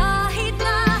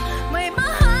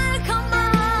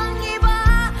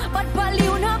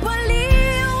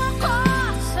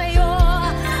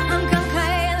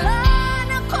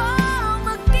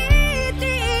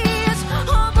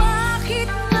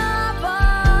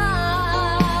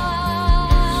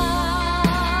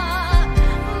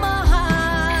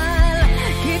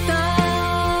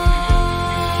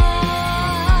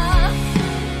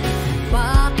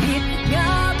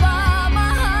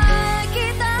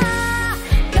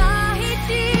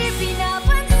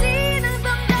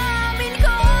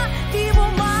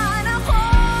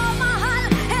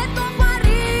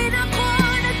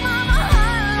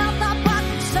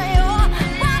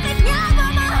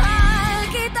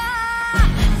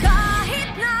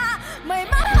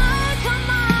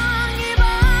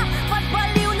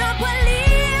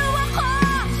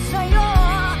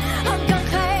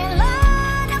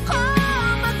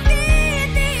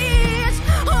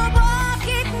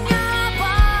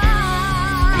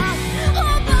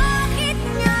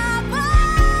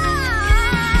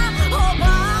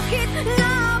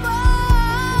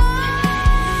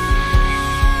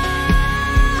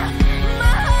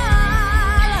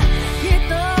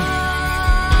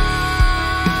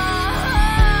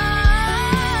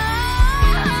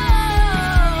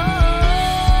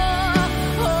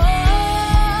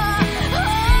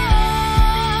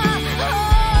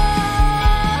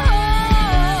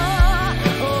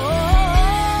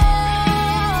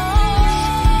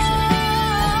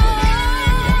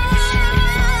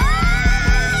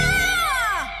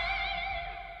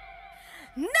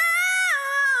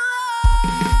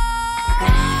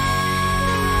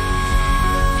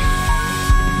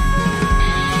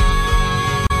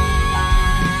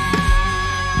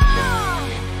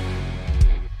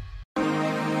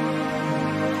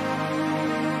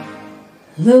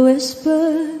the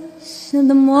whispers in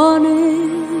the morning,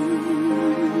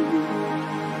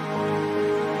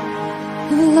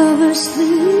 the lovers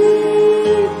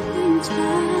sleeping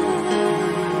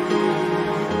tight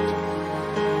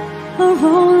are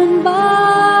rolling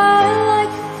by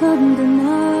like thunder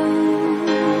now.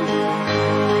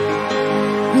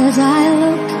 As I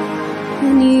look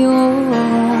in your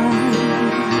eyes,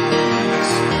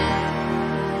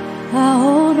 I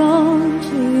hold on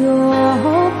to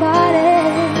your body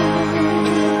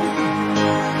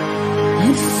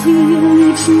and feel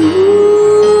each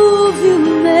move you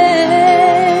make.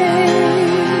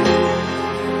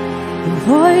 Your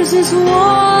voice is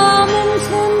warm and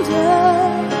tender,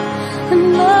 and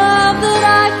love that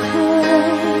I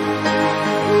could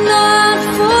not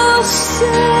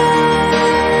forsake.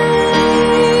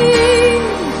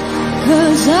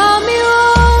 'Cause I'm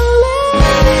your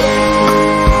lady,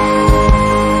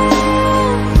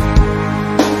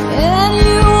 and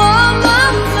you are my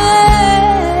man.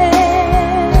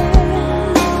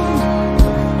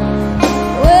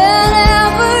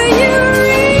 Whenever you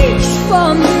reach for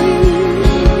me,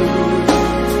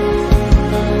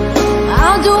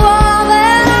 I'll do all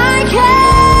that I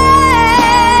can.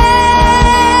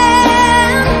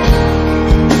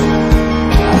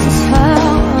 That's how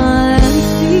I'm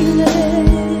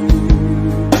feeling,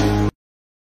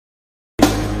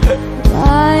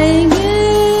 lying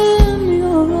in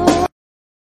your arms,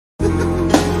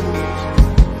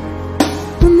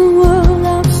 when the world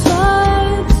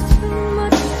outside's too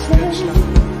much change.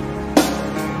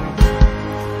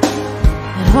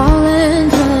 It all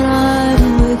ends when I'm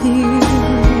with you,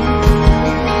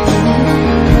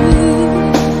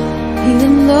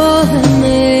 even though there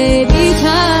may be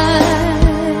times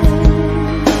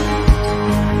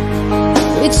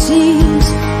it seems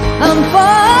I'm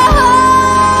far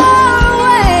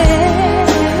away.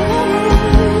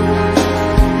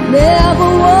 Never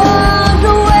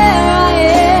wonder where I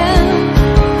am,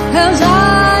 'cause I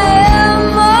am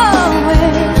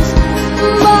always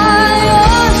by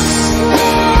your side.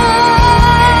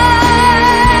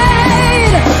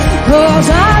 'Cause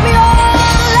I'm your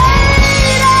lady,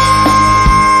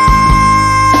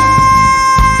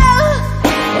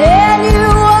 and you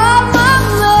are my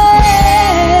man.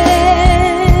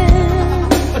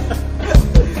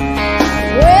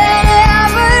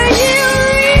 Whenever you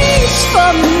reach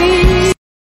for me,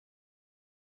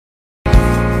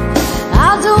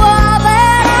 I'll do all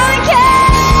that I can.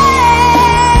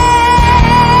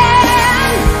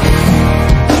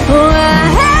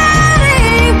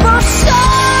 Waiting for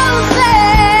something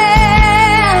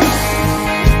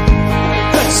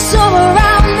somewhere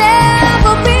I'll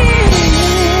never be.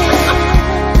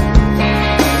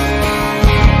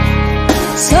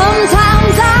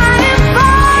 Sometimes I am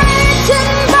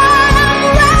frightened, but I'm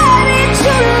ready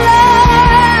to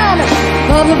learn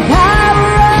of the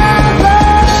power of love.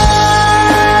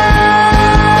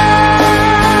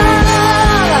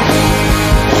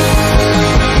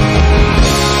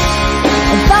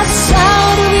 The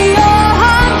sound of your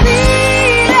heart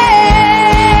beating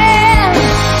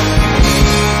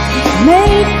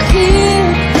made clear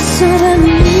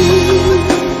suddenly.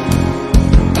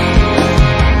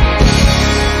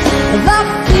 The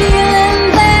feeling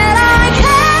that I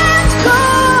can't go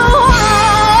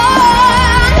on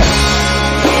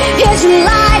is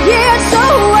light years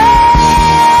away.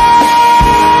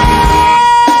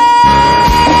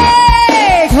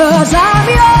 'Cause I'm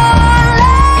your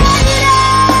lady,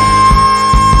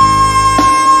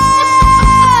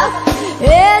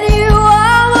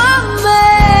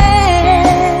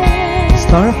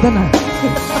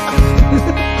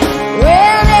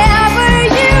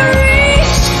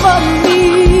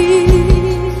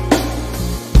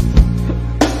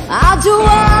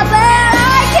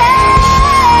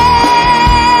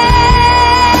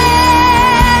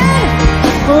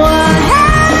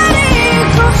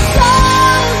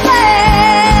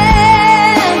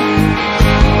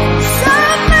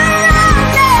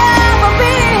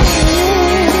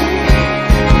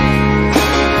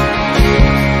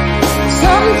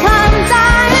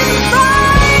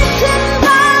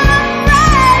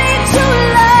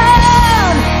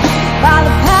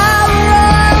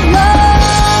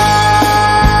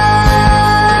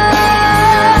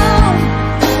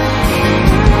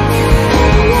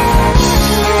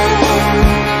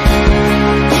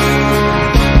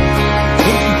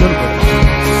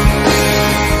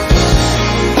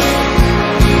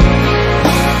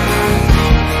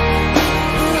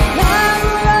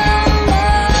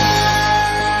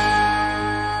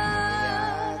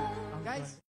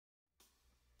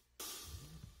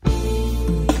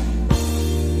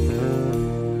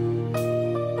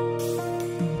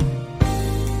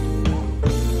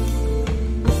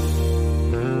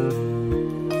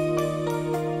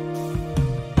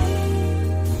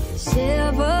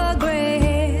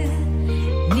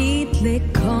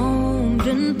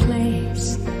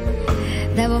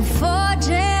 for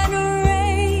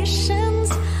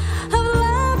generations of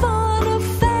love on her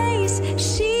face.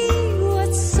 She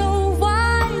was so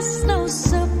wise, no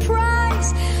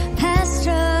surprise. Past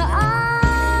her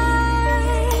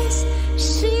eyes,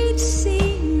 she'd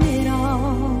seen it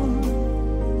all.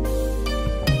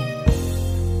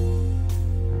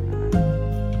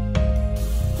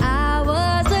 I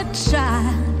was a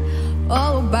child,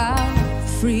 oh, about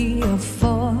 3 or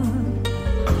 4.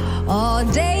 All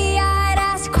day I'd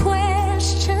ask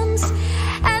questions,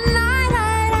 at night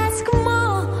I'd ask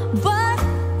more. But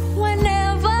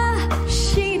whenever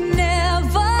she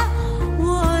never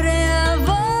would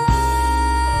ever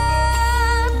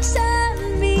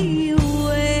turn me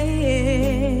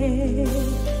away.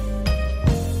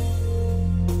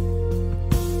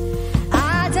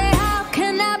 I say, how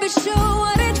can I be sure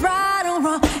what is right or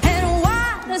wrong? And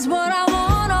why does what I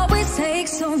want always take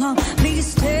so long?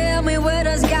 Please tell me, where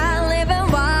does God live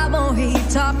and why won't he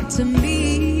talk to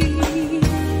me?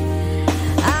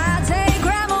 I say,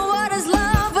 Grandma, what is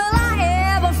love? Will I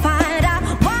ever find out?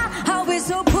 Why are we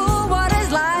so poor? What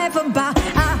is life about?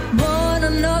 I wanna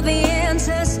know the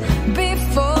answers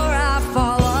before I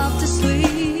fall off to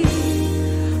sleep.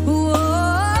 Whoa.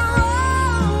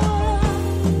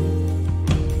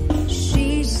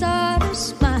 She sort of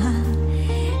smiled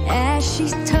as she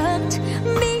tucked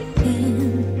me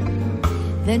in.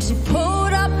 Then she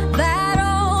pulled up that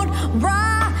old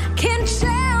rocking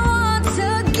chair once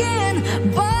again.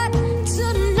 But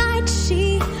tonight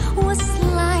she was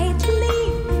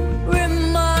slightly,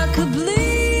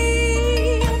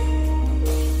 remarkably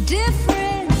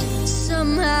different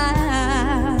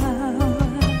somehow.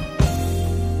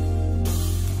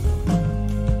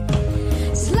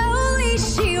 Slowly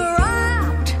she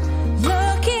rocked,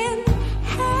 looking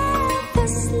half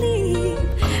asleep.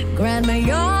 Grandma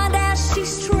yawned as she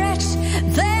stretched,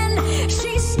 then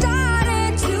she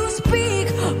started to speak.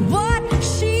 What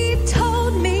she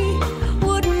told me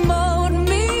would mold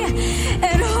me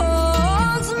and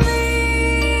holds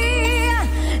me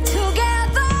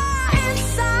together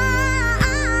inside.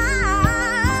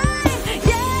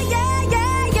 Yeah, yeah,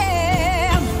 yeah,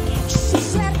 yeah. She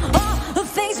said, all the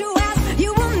things you ask,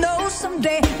 you will know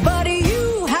someday. But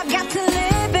you have got to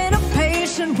live in a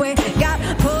patient way. God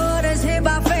put us here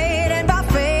by faith, and by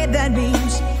faith that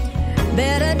means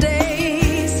better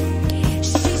days.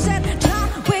 She said,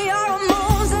 "Child, we are on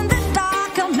moons in the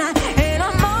dark of night, and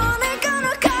I'm only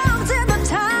gonna come till the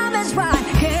time is right.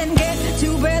 Can't get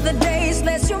to better days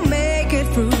unless you make it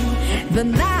through the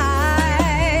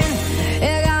night.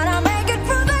 You gotta make it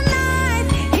through the night.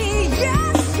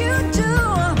 Yes, you do.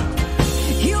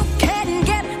 You can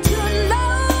get to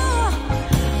know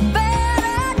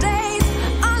better days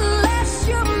unless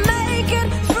you make it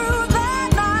through the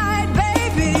night,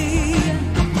 baby.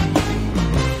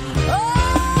 Oh,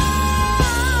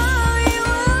 you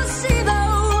will see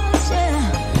those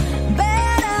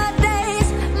better days,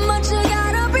 but you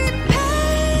gotta be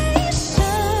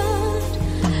patient.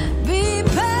 Be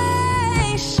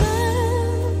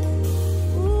patient.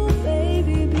 Ooh,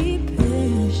 baby, be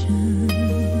patient.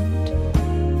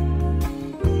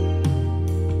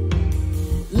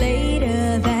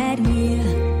 Later that year,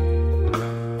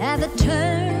 at the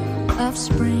turn of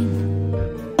spring,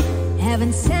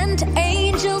 heaven sent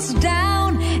angels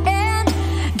down and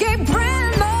gave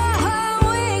Grandma her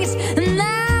wings.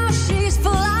 Now she's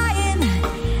flying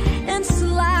and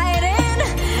sliding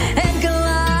and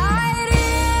gliding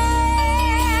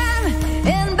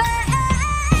in better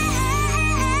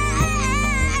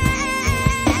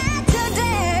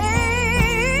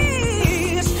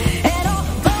days. And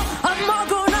although I'm all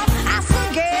grown up, I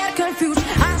still get confused.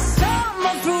 I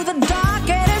stumble through the dark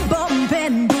and bump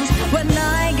and bruise. When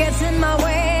night gets in my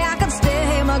way, I can still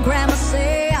hear my grandma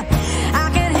say, I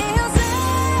can hear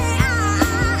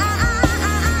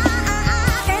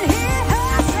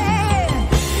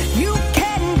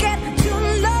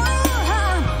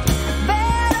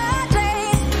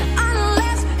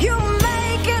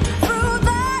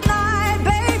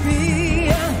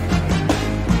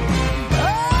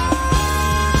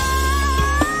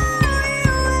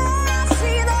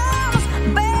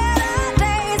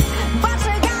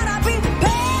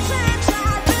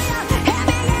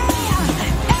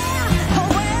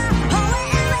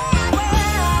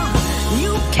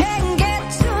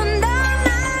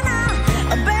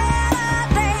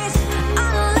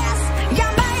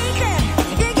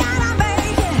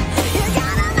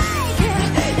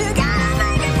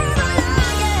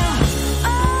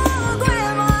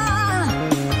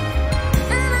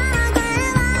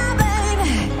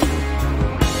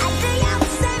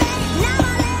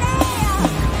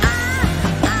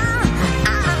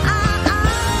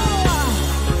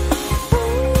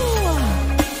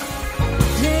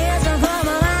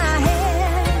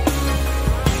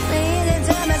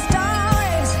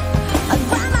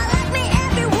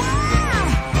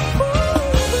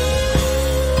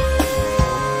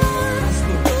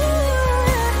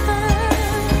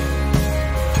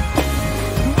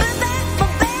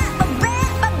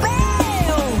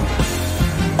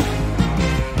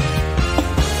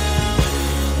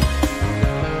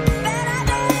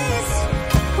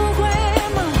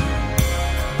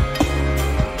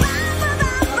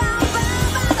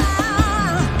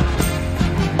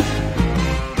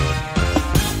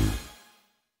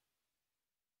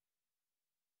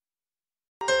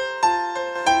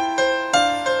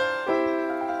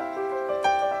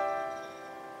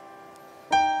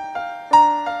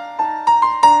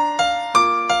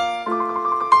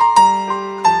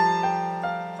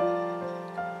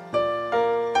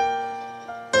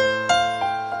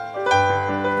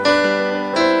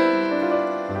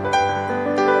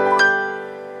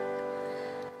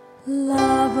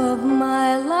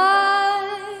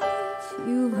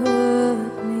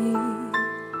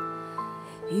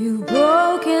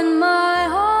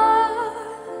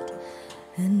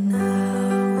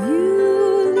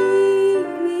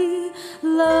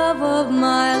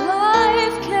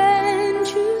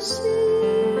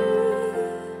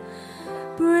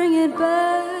it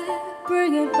back,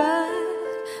 bring it back.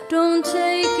 Don't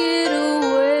take it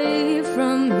away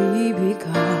from me,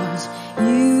 because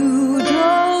you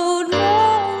don't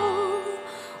know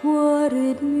what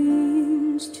it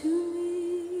means to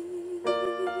me.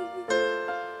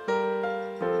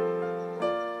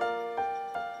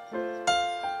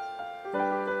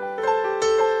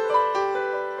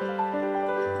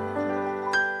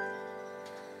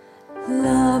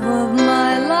 Love of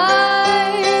my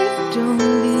life, don't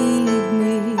leave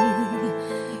me.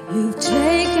 You've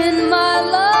taken my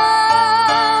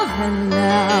love and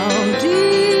now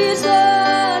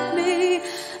desert me.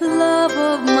 Love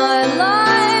of my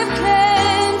life,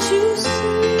 can't you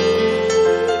see?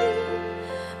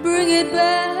 Bring it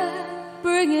back,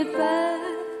 bring it back.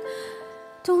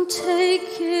 Don't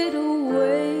take it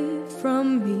away from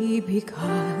me,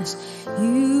 because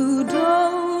you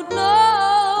don't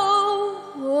know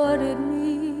what it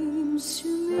means to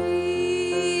me.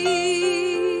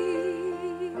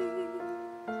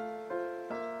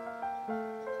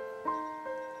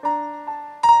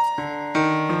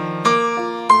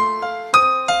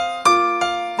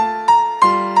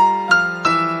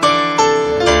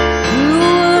 You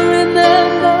will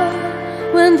remember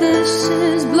when this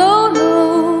is blown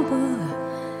over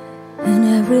and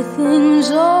everything's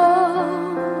all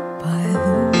by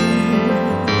the way.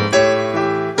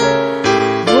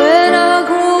 When I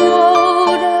grow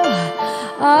older,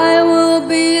 I will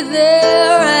be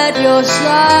there at your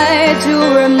side to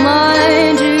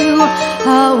remind you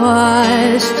how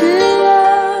I still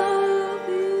love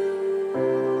you.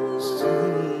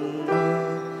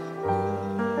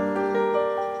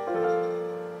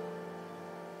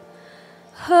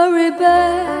 Hurry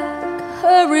back,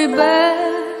 hurry back.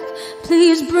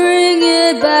 Please bring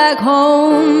it back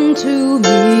home to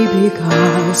me,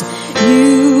 because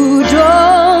you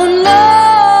don't know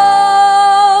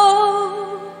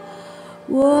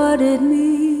what it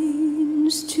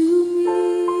means to me.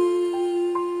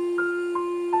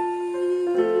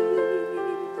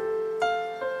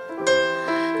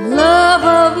 Love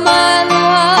of my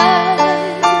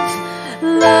life,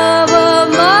 love of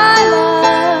my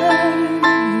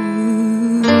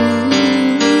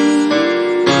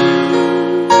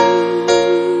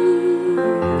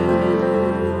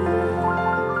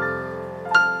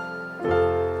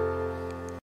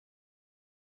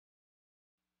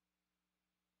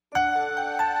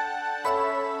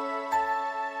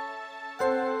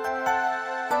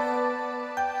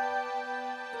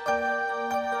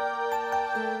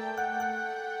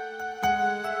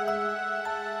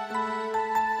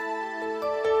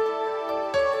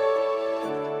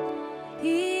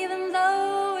Even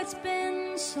though it's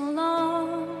been so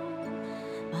long,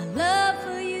 my love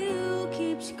for you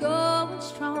keeps going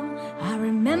strong. I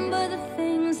remember the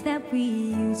things that we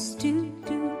used to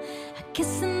do, a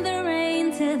kiss in the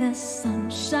rain till the sun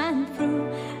shine through.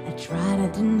 I try to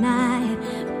deny it,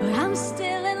 but I'm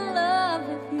still in love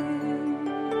with you.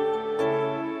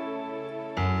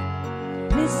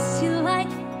 Miss you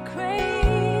like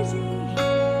crazy,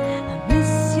 I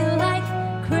miss you like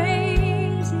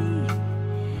crazy.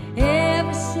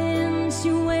 Ever since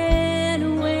you went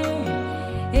away,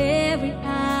 every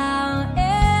hour,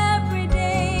 every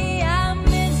day, I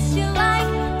miss you like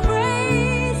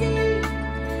crazy.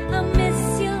 I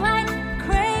miss you like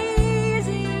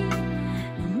crazy.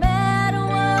 No matter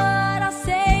what I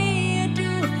say or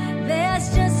do, there's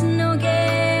just no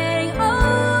getting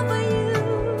over you.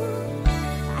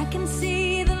 I can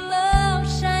see the love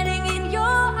shining in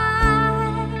your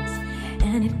eyes,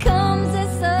 and it comes as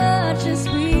such a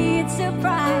sweet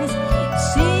surprise.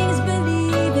 Seems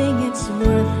believing it's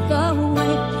worth the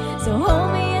wait. So hold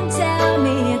me and tell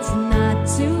me it's not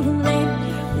too late.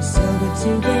 We're so good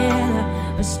together,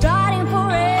 we're starting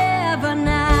forever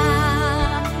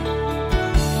now.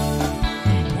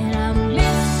 And I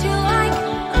miss you like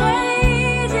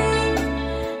crazy,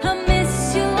 I miss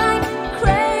you like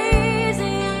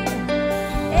crazy.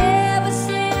 Ever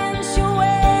since you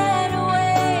went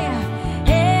away,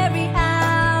 every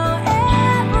hour,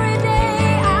 every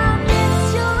day, I miss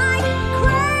you like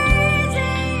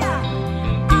crazy.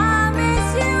 I miss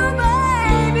you,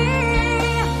 baby.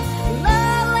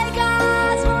 Love like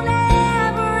ours will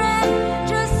never end.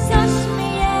 Just touch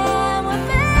me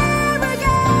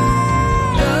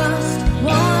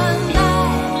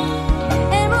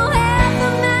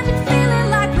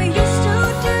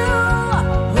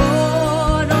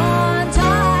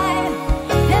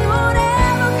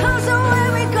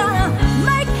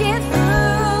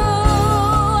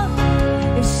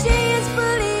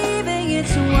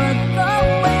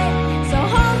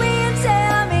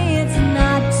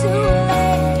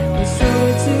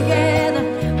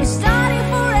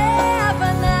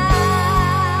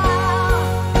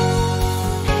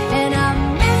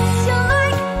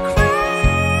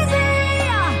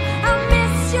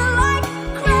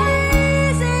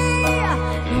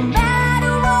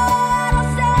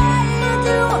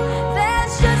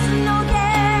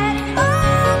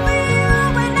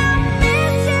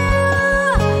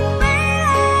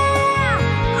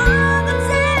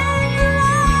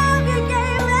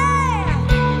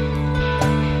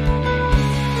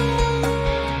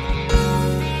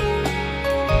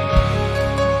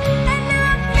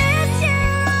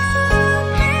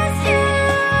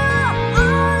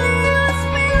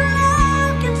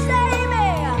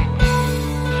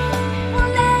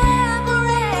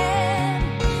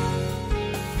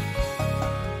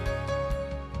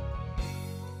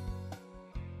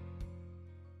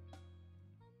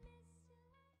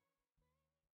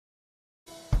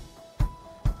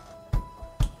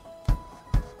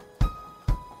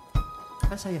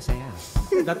Ang saya-saya.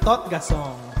 The Totga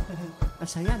song. Ang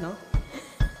saya, no?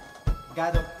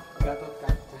 Gatot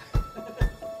Kanta.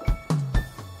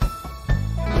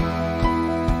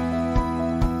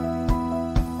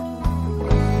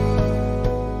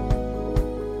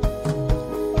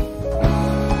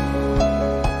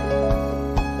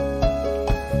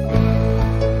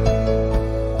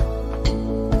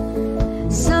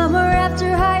 Summer after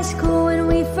high school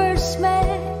when we first met,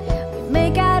 we'd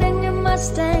make out in your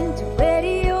Mustang to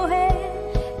Radiohead.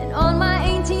 And on my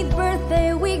 18th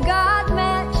birthday we got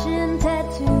matching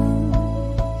tattoos.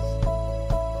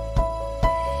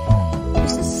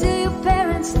 Used to see your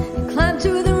parents and climb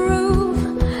to the roof,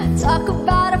 talk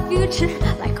about our future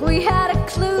like we had a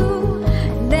clue.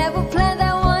 Never planned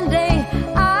that one day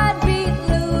I'd be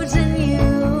losing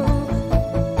you.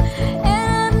 In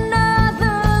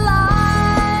another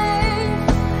life,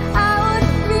 I would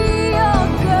be your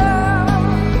girl.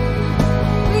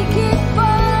 We keep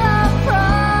all our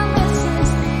promises,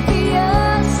 be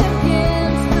us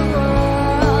against the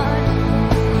world.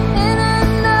 In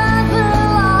another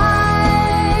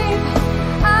life,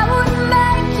 I would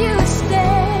make you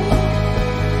stay,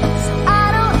 so I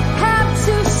don't have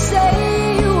to say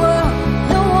you were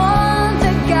the one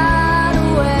that got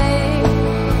away,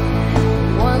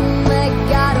 one that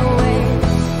got away.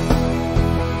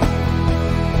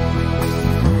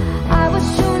 I was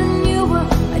shooting you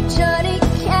up like Johnny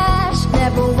Cash,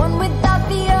 never one without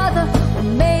the other, we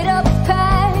made a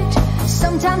pact.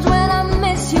 Sometimes when I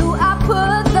miss you, I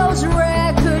put those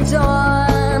records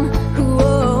on.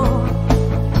 Whoa.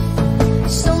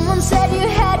 Someone said you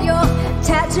had your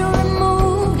tattoo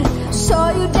removed,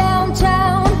 saw you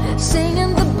downtown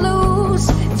singing the blues.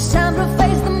 It's time to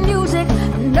face the music,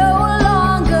 no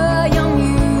longer your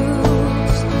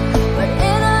muse. But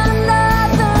in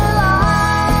another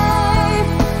life,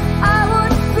 I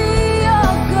would be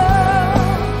your girl.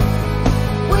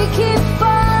 We keep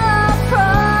all our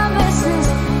promises,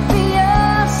 be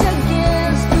us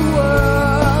against the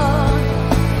world.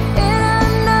 In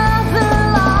another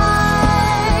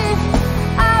life,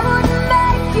 I would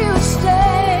make you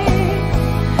stay,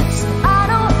 so I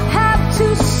don't have to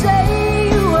say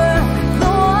you were the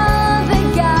one that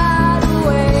got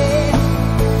away,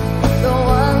 the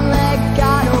one that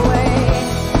got away,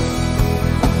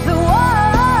 the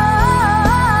one,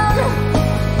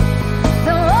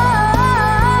 the one,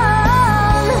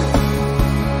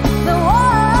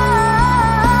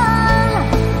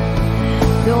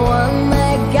 the one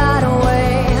that got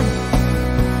away.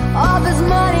 All this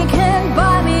money can't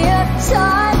buy me a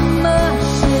time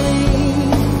machine.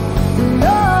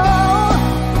 No,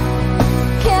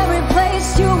 can't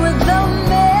replace you with a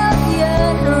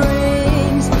million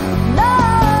rings. No,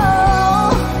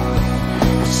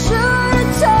 I should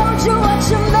have told you what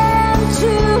you meant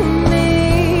to me.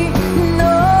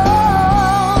 No,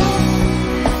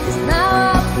 'cause now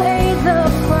I pay the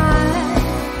price.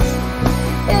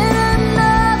 In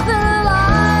another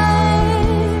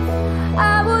life,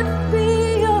 I would be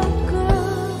your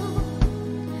girl.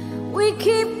 We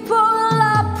keep all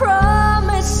our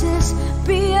promises,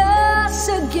 be us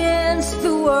against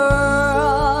the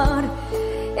world.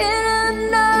 In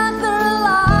another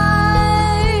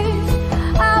life,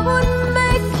 I would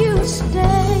make you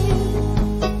stay,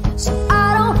 so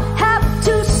I don't have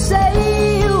to say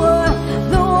you were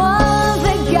the one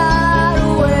that got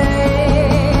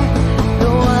away, the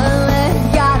one that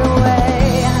got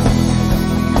away,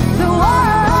 the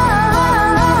one,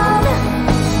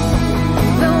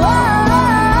 the one,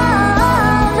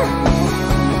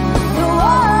 the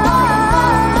one,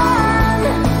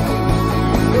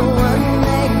 the one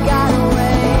that got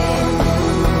away.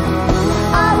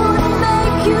 I would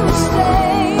make you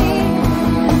stay,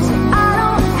 so I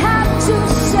don't have to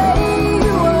say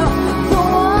you were the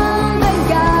one that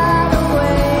got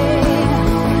away,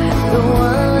 the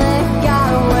one that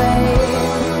got away.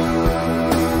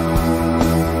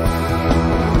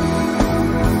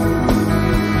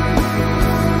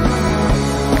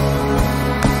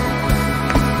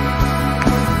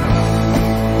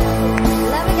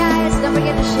 Love you guys. Don't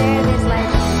forget to share this live.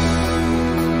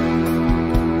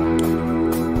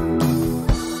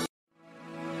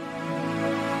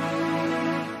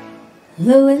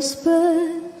 The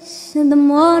whispers in the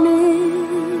morning,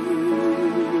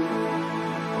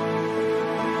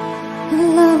 the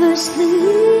lovers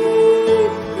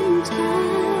sleeping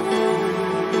tight,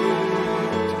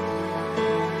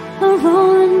 are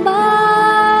rolling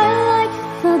by like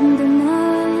thunder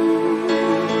now.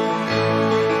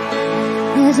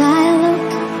 As I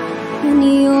look in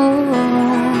your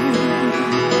eyes,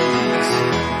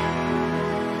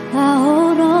 I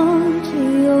hold on to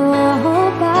your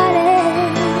body.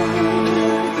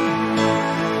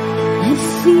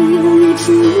 each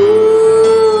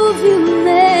move you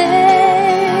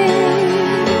make.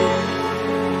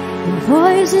 Your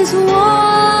voice is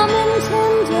warm and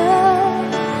tender,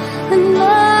 and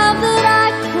love that I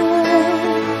could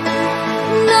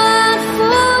not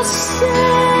forsake.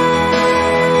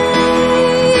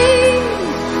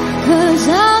 'Cause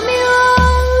I'm your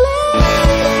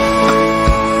lady,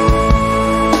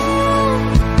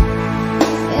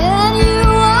 and you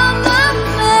are my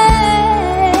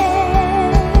man.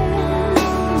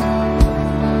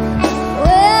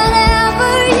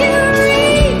 Whenever you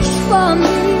reach for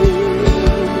me,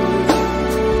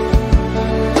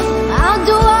 I'll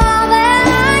do all that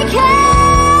I can.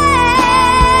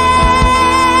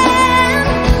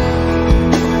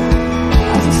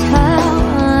 This is how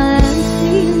I'm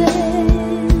feeling,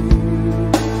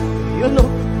 Yun no.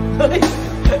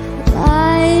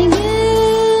 lying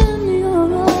in your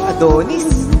arms. Adonis.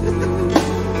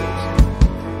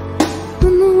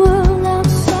 When the world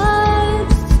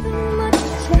outside's too much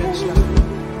change,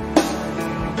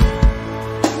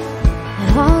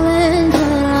 darling,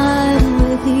 when I'm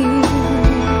with you,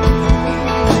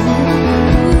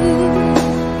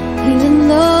 even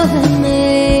though there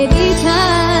may be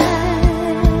times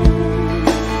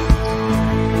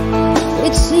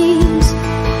it seems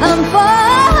I'm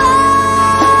far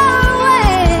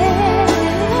away.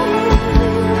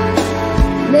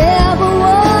 Never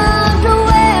wonder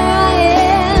where I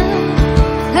am,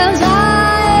 'cause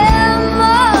I am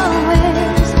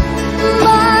always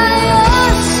by your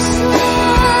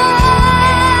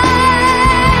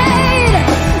side.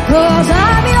 'Cause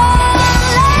I'm your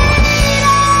lady,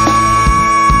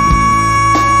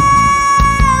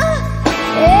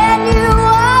 and you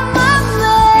are my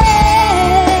man.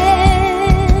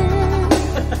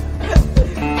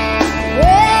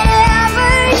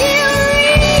 Whenever you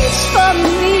reach for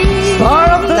me, Star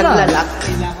of the night. Naglalak.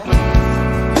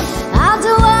 I'll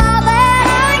do all that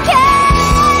I can.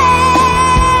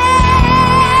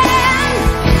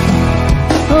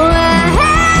 We're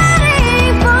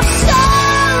heading for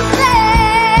something,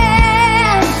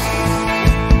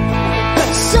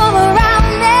 somewhere I've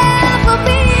never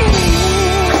been.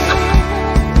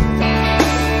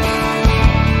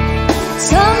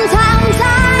 Sometimes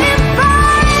I am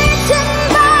frightened,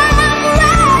 but I'm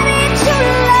ready to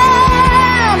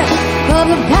learn of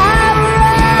the power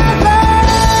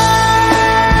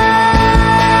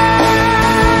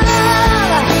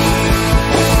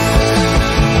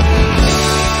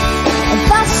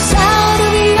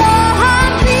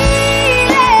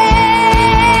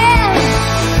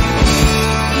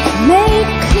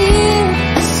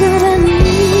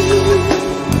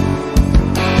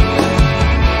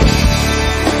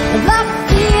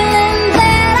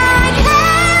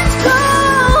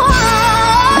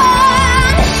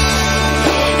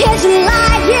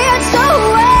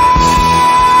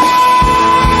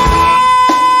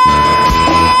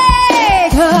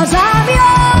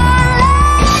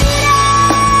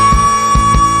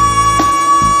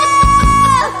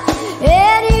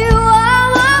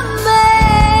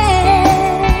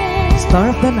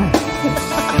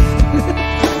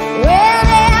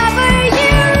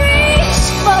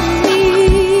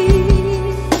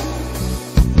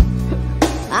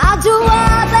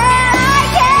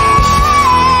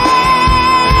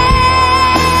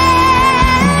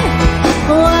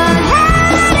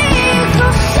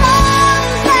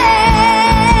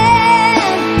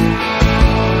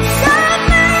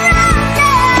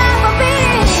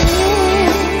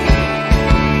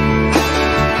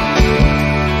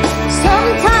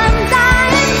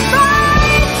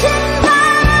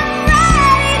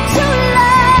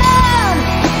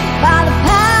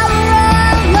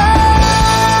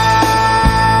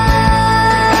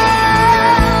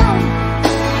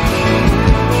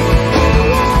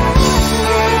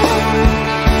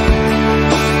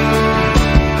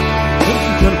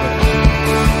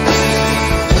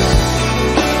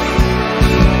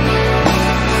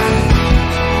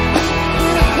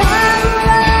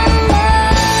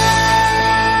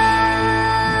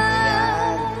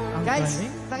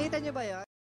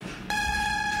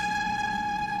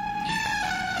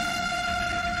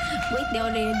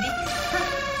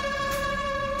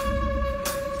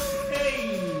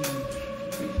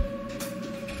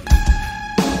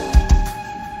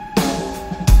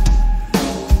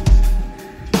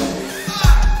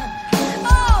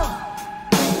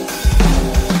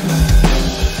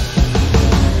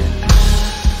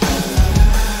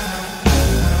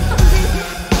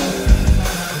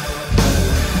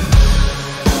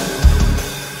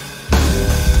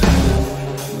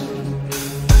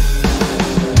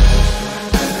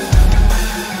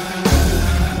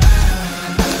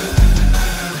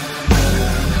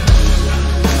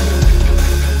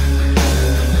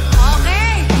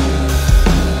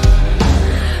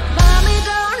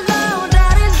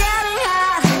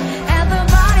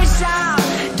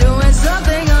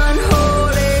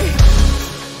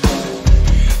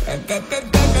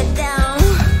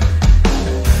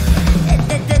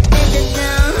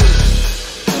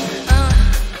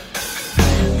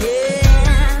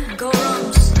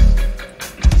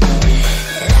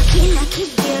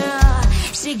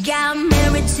she got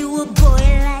married to a boy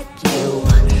like you.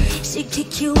 She'd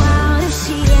kick you out if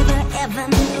she ever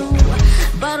knew.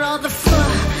 But all the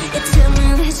fuss, it tell me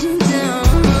that you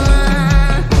down.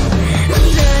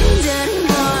 Dirty, dirty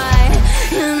boy,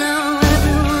 you know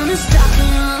everyone is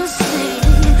talking on the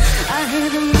scene. I hear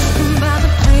them talking about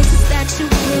the places that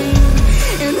you've been,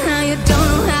 and how you don't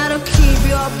know how to keep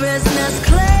your business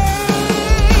clean.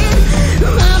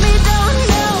 Mommy don't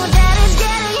know that it's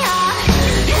getting hot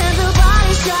at the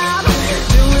body shop,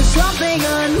 doing something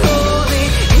unholy.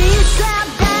 He sat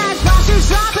back while she's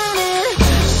dropping it.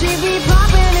 She be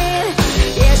popping it,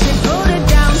 yeah, she put it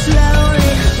down slowly.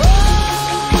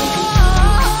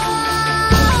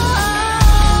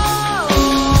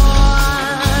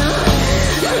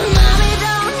 Mommy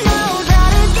don't know that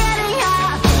it's getting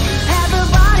hot at the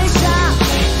body shop,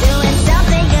 doing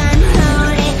something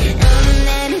unholy.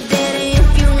 Daddy, if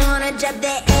you wanna drop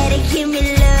that Eddie, give me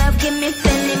love, give me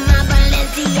feeling, my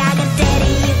Balenciaga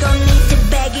daddy. You gon' need to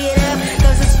back it up,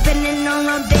 'cause I'm spending on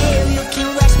all day. If you can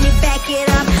watch me back it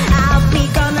up, I'll be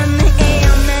gone on the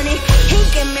air, man. He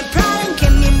give me pride and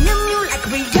give me new like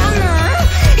Rihanna.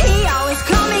 He always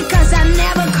call me 'cause I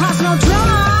never cause no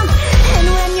drama. And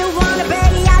when you want it,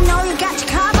 baby, I know you got your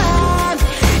covered.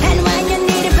 And when you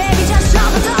need it, baby, just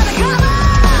drop it on the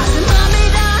covers. Mommy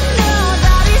don't know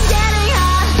that it's getting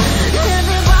hot.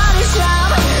 Everybody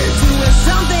shout, doing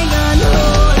something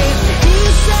unholy. He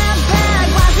sat back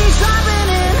while she's dropping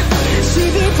it. She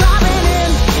be popping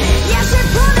it, yeah, she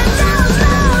put it down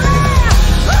slowly.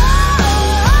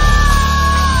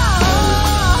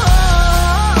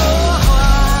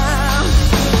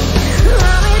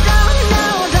 Mommy don't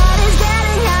know that it's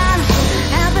getting hot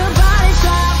at the body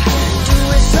shop,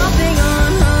 doing something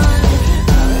unholy.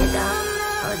 Mommy don't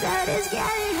know that it's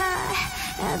getting hot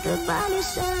at the body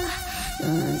shop,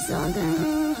 doing something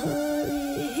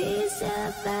unholy. He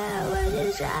sat back when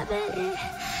she's dropping it.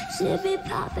 She be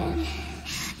popping it,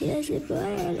 yeah, she put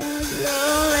it down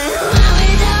slowly.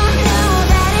 Mommy don't know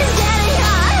that it's getting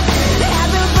hot at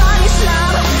the body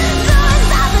shop, doing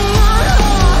something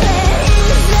unholy. He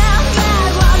sat back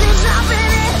while she's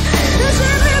dropping it. She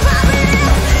be popping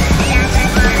it, yeah, she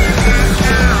put it down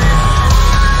slowly.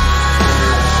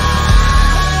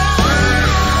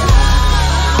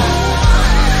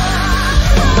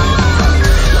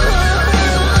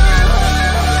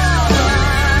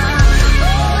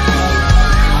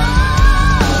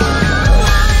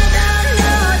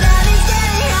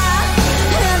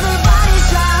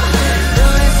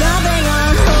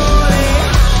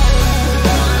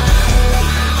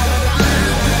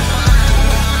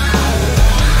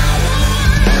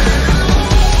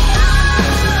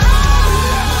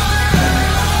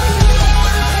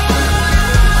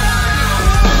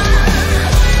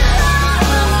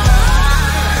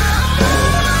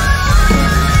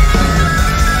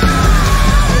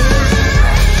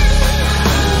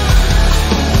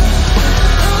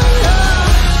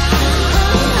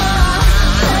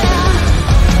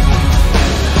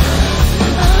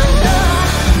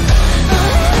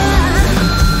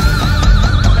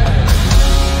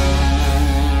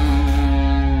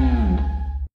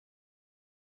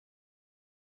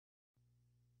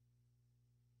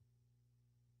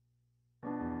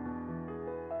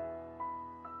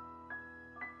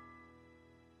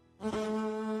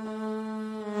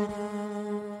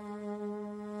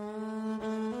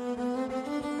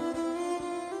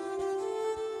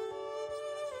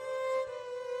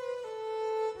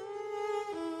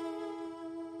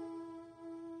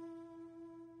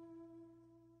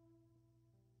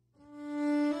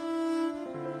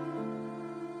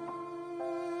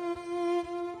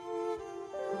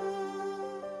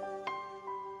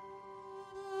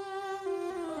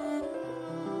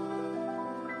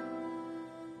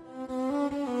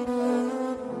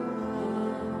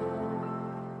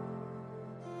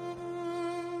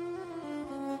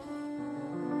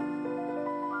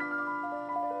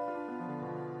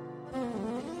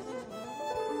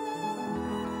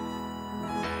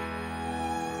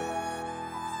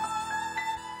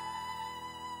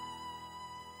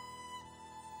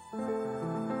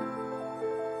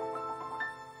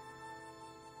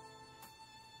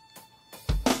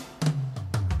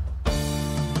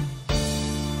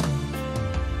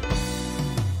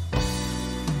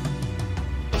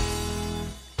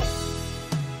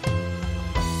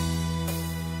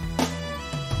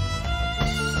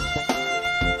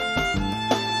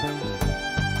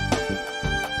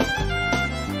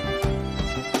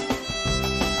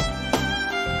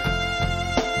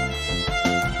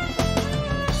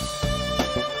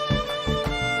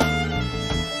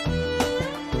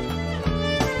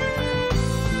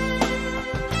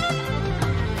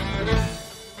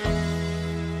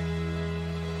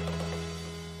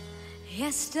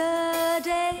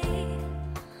 Yesterday,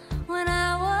 when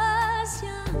I was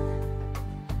young,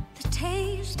 the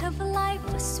taste of life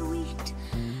was sweet,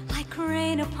 like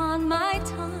rain upon my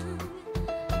tongue.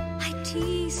 I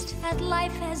teased at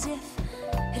life as if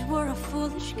it were a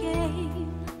foolish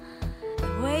game,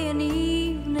 the way an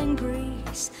evening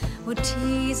breeze would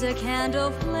tease a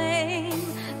candle flame.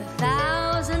 The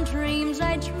thousand dreams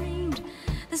I dreamed,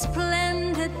 the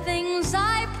splendid things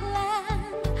I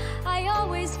planned, I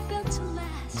always built to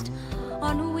last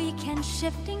on weak and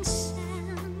shifting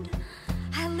sand.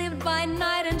 I lived by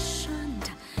night and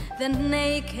shunned the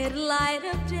naked light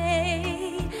of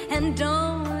day, and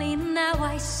only now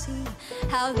I see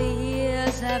how the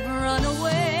years have run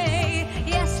away.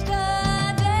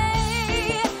 Yesterday,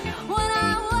 when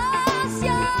I was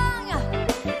young,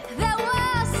 there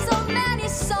were so many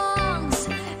songs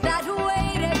that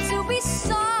waited to be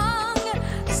sung,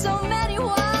 so many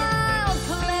wild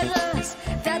pleasures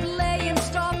that lay in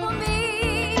store for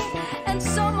me, and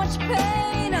so much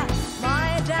pain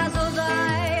my dazzled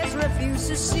eyes refused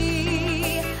to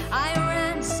see. I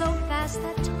ran so fast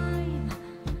that time,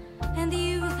 and the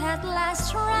youth at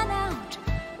last ran out,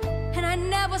 and I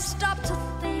never stopped to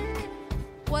think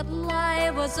what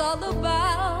life was all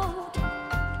about.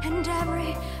 And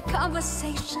every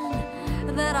conversation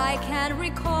that I can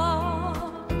recall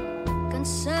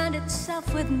concerned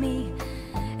itself with me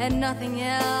and nothing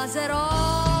else at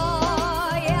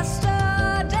all.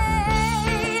 Yesterday,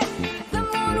 the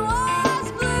moon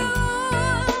was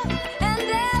blue, and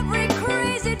every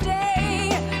crazy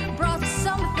day brought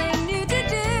something new to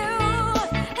do,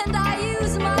 and I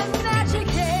used my magic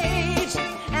age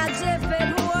as if it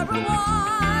were a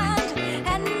wand,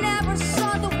 and never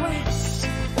saw the waste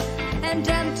and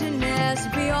emptiness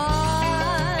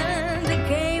beyond. The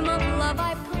game of love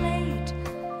I played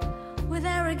with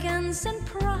arrogance and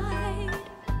pride,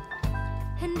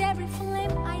 and every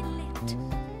flame I lit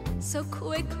so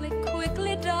quickly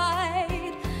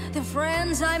died. The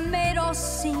friends I made all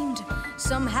seemed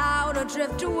somehow to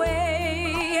drift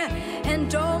away,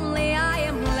 and only I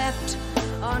am left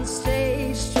on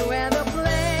stage to end the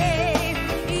play.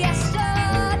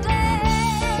 Yesterday,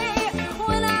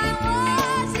 when I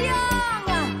was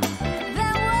young,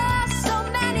 there were so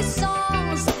many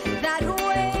songs that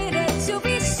waited to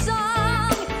be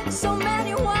sung, so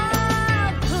many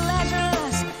wild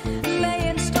pleasures lay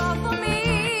in store for me,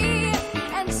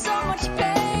 and so much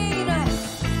pain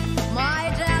my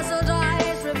dazzled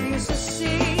eyes refuse to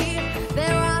see.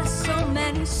 There are so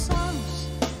many songs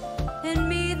in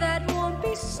me that won't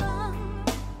be sung,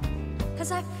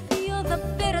 'cause I feel the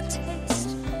bitter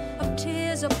taste of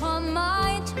tears upon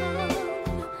my tongue,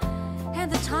 and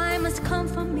the time has come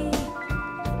for me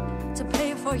to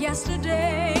pay for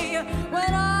yesterday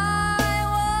when I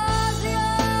was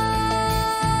young.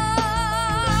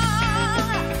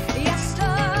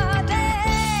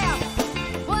 Yesterday,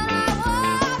 when I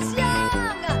was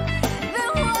young,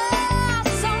 there were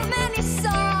so many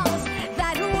songs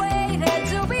that waited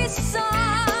to be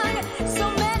sung, so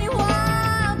many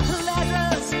wild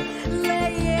pleasures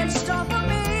lay in store for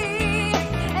me,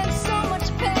 and so much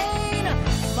pain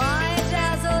my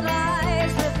dazzled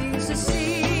eyes refuse to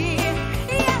see.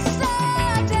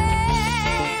 Yesterday,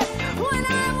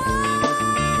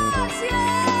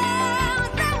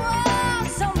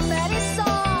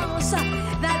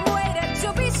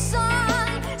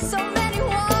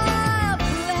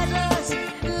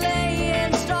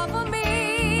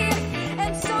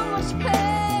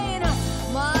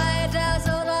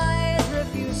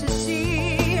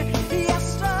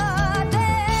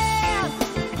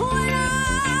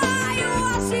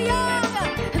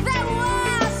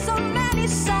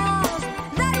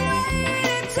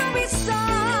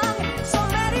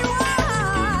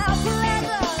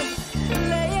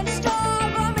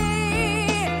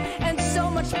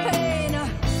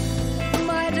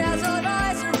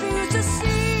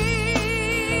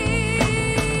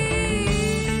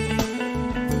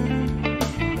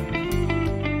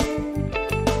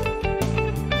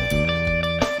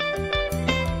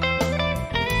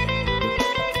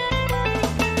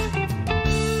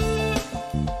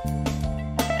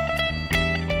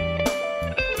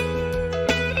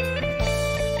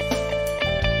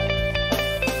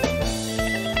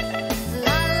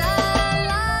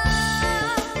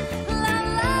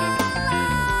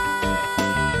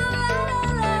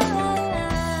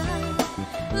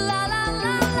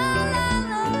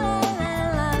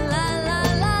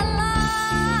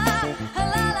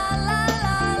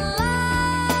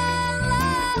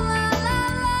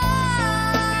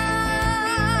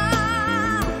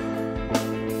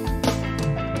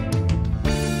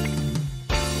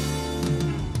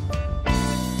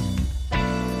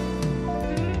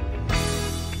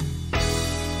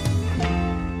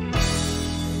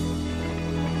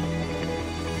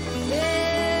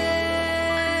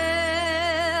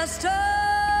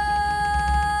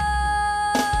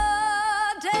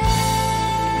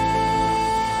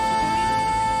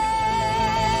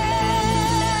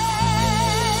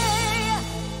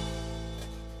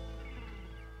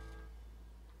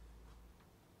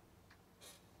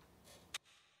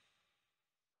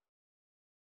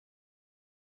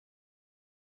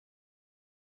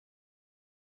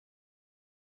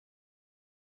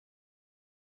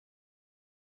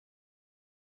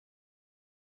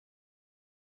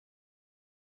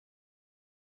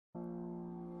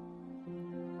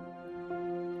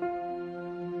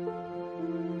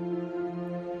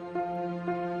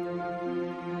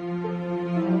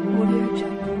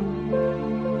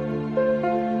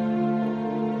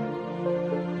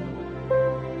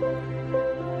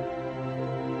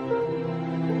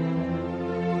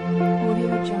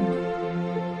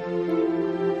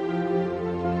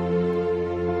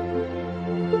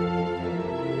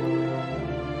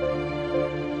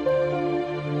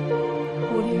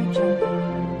 Audio Jungle.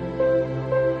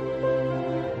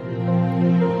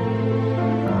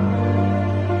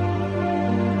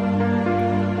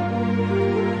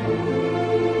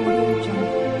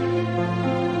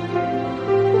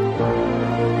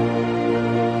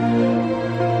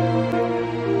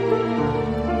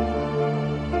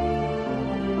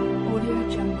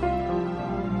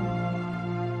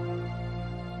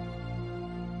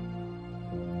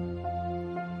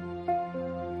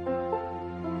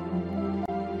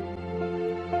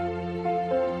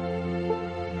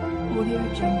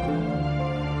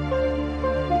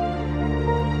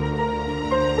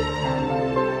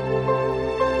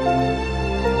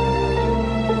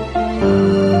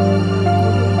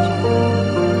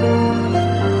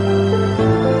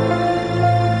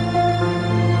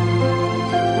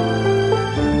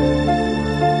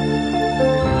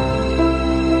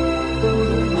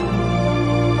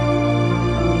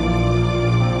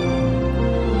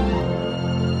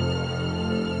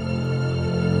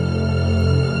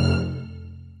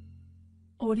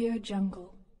 Audio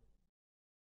Jungle.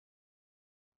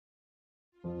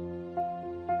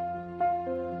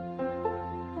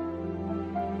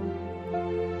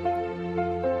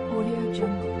 Audio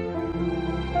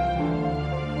Jungle.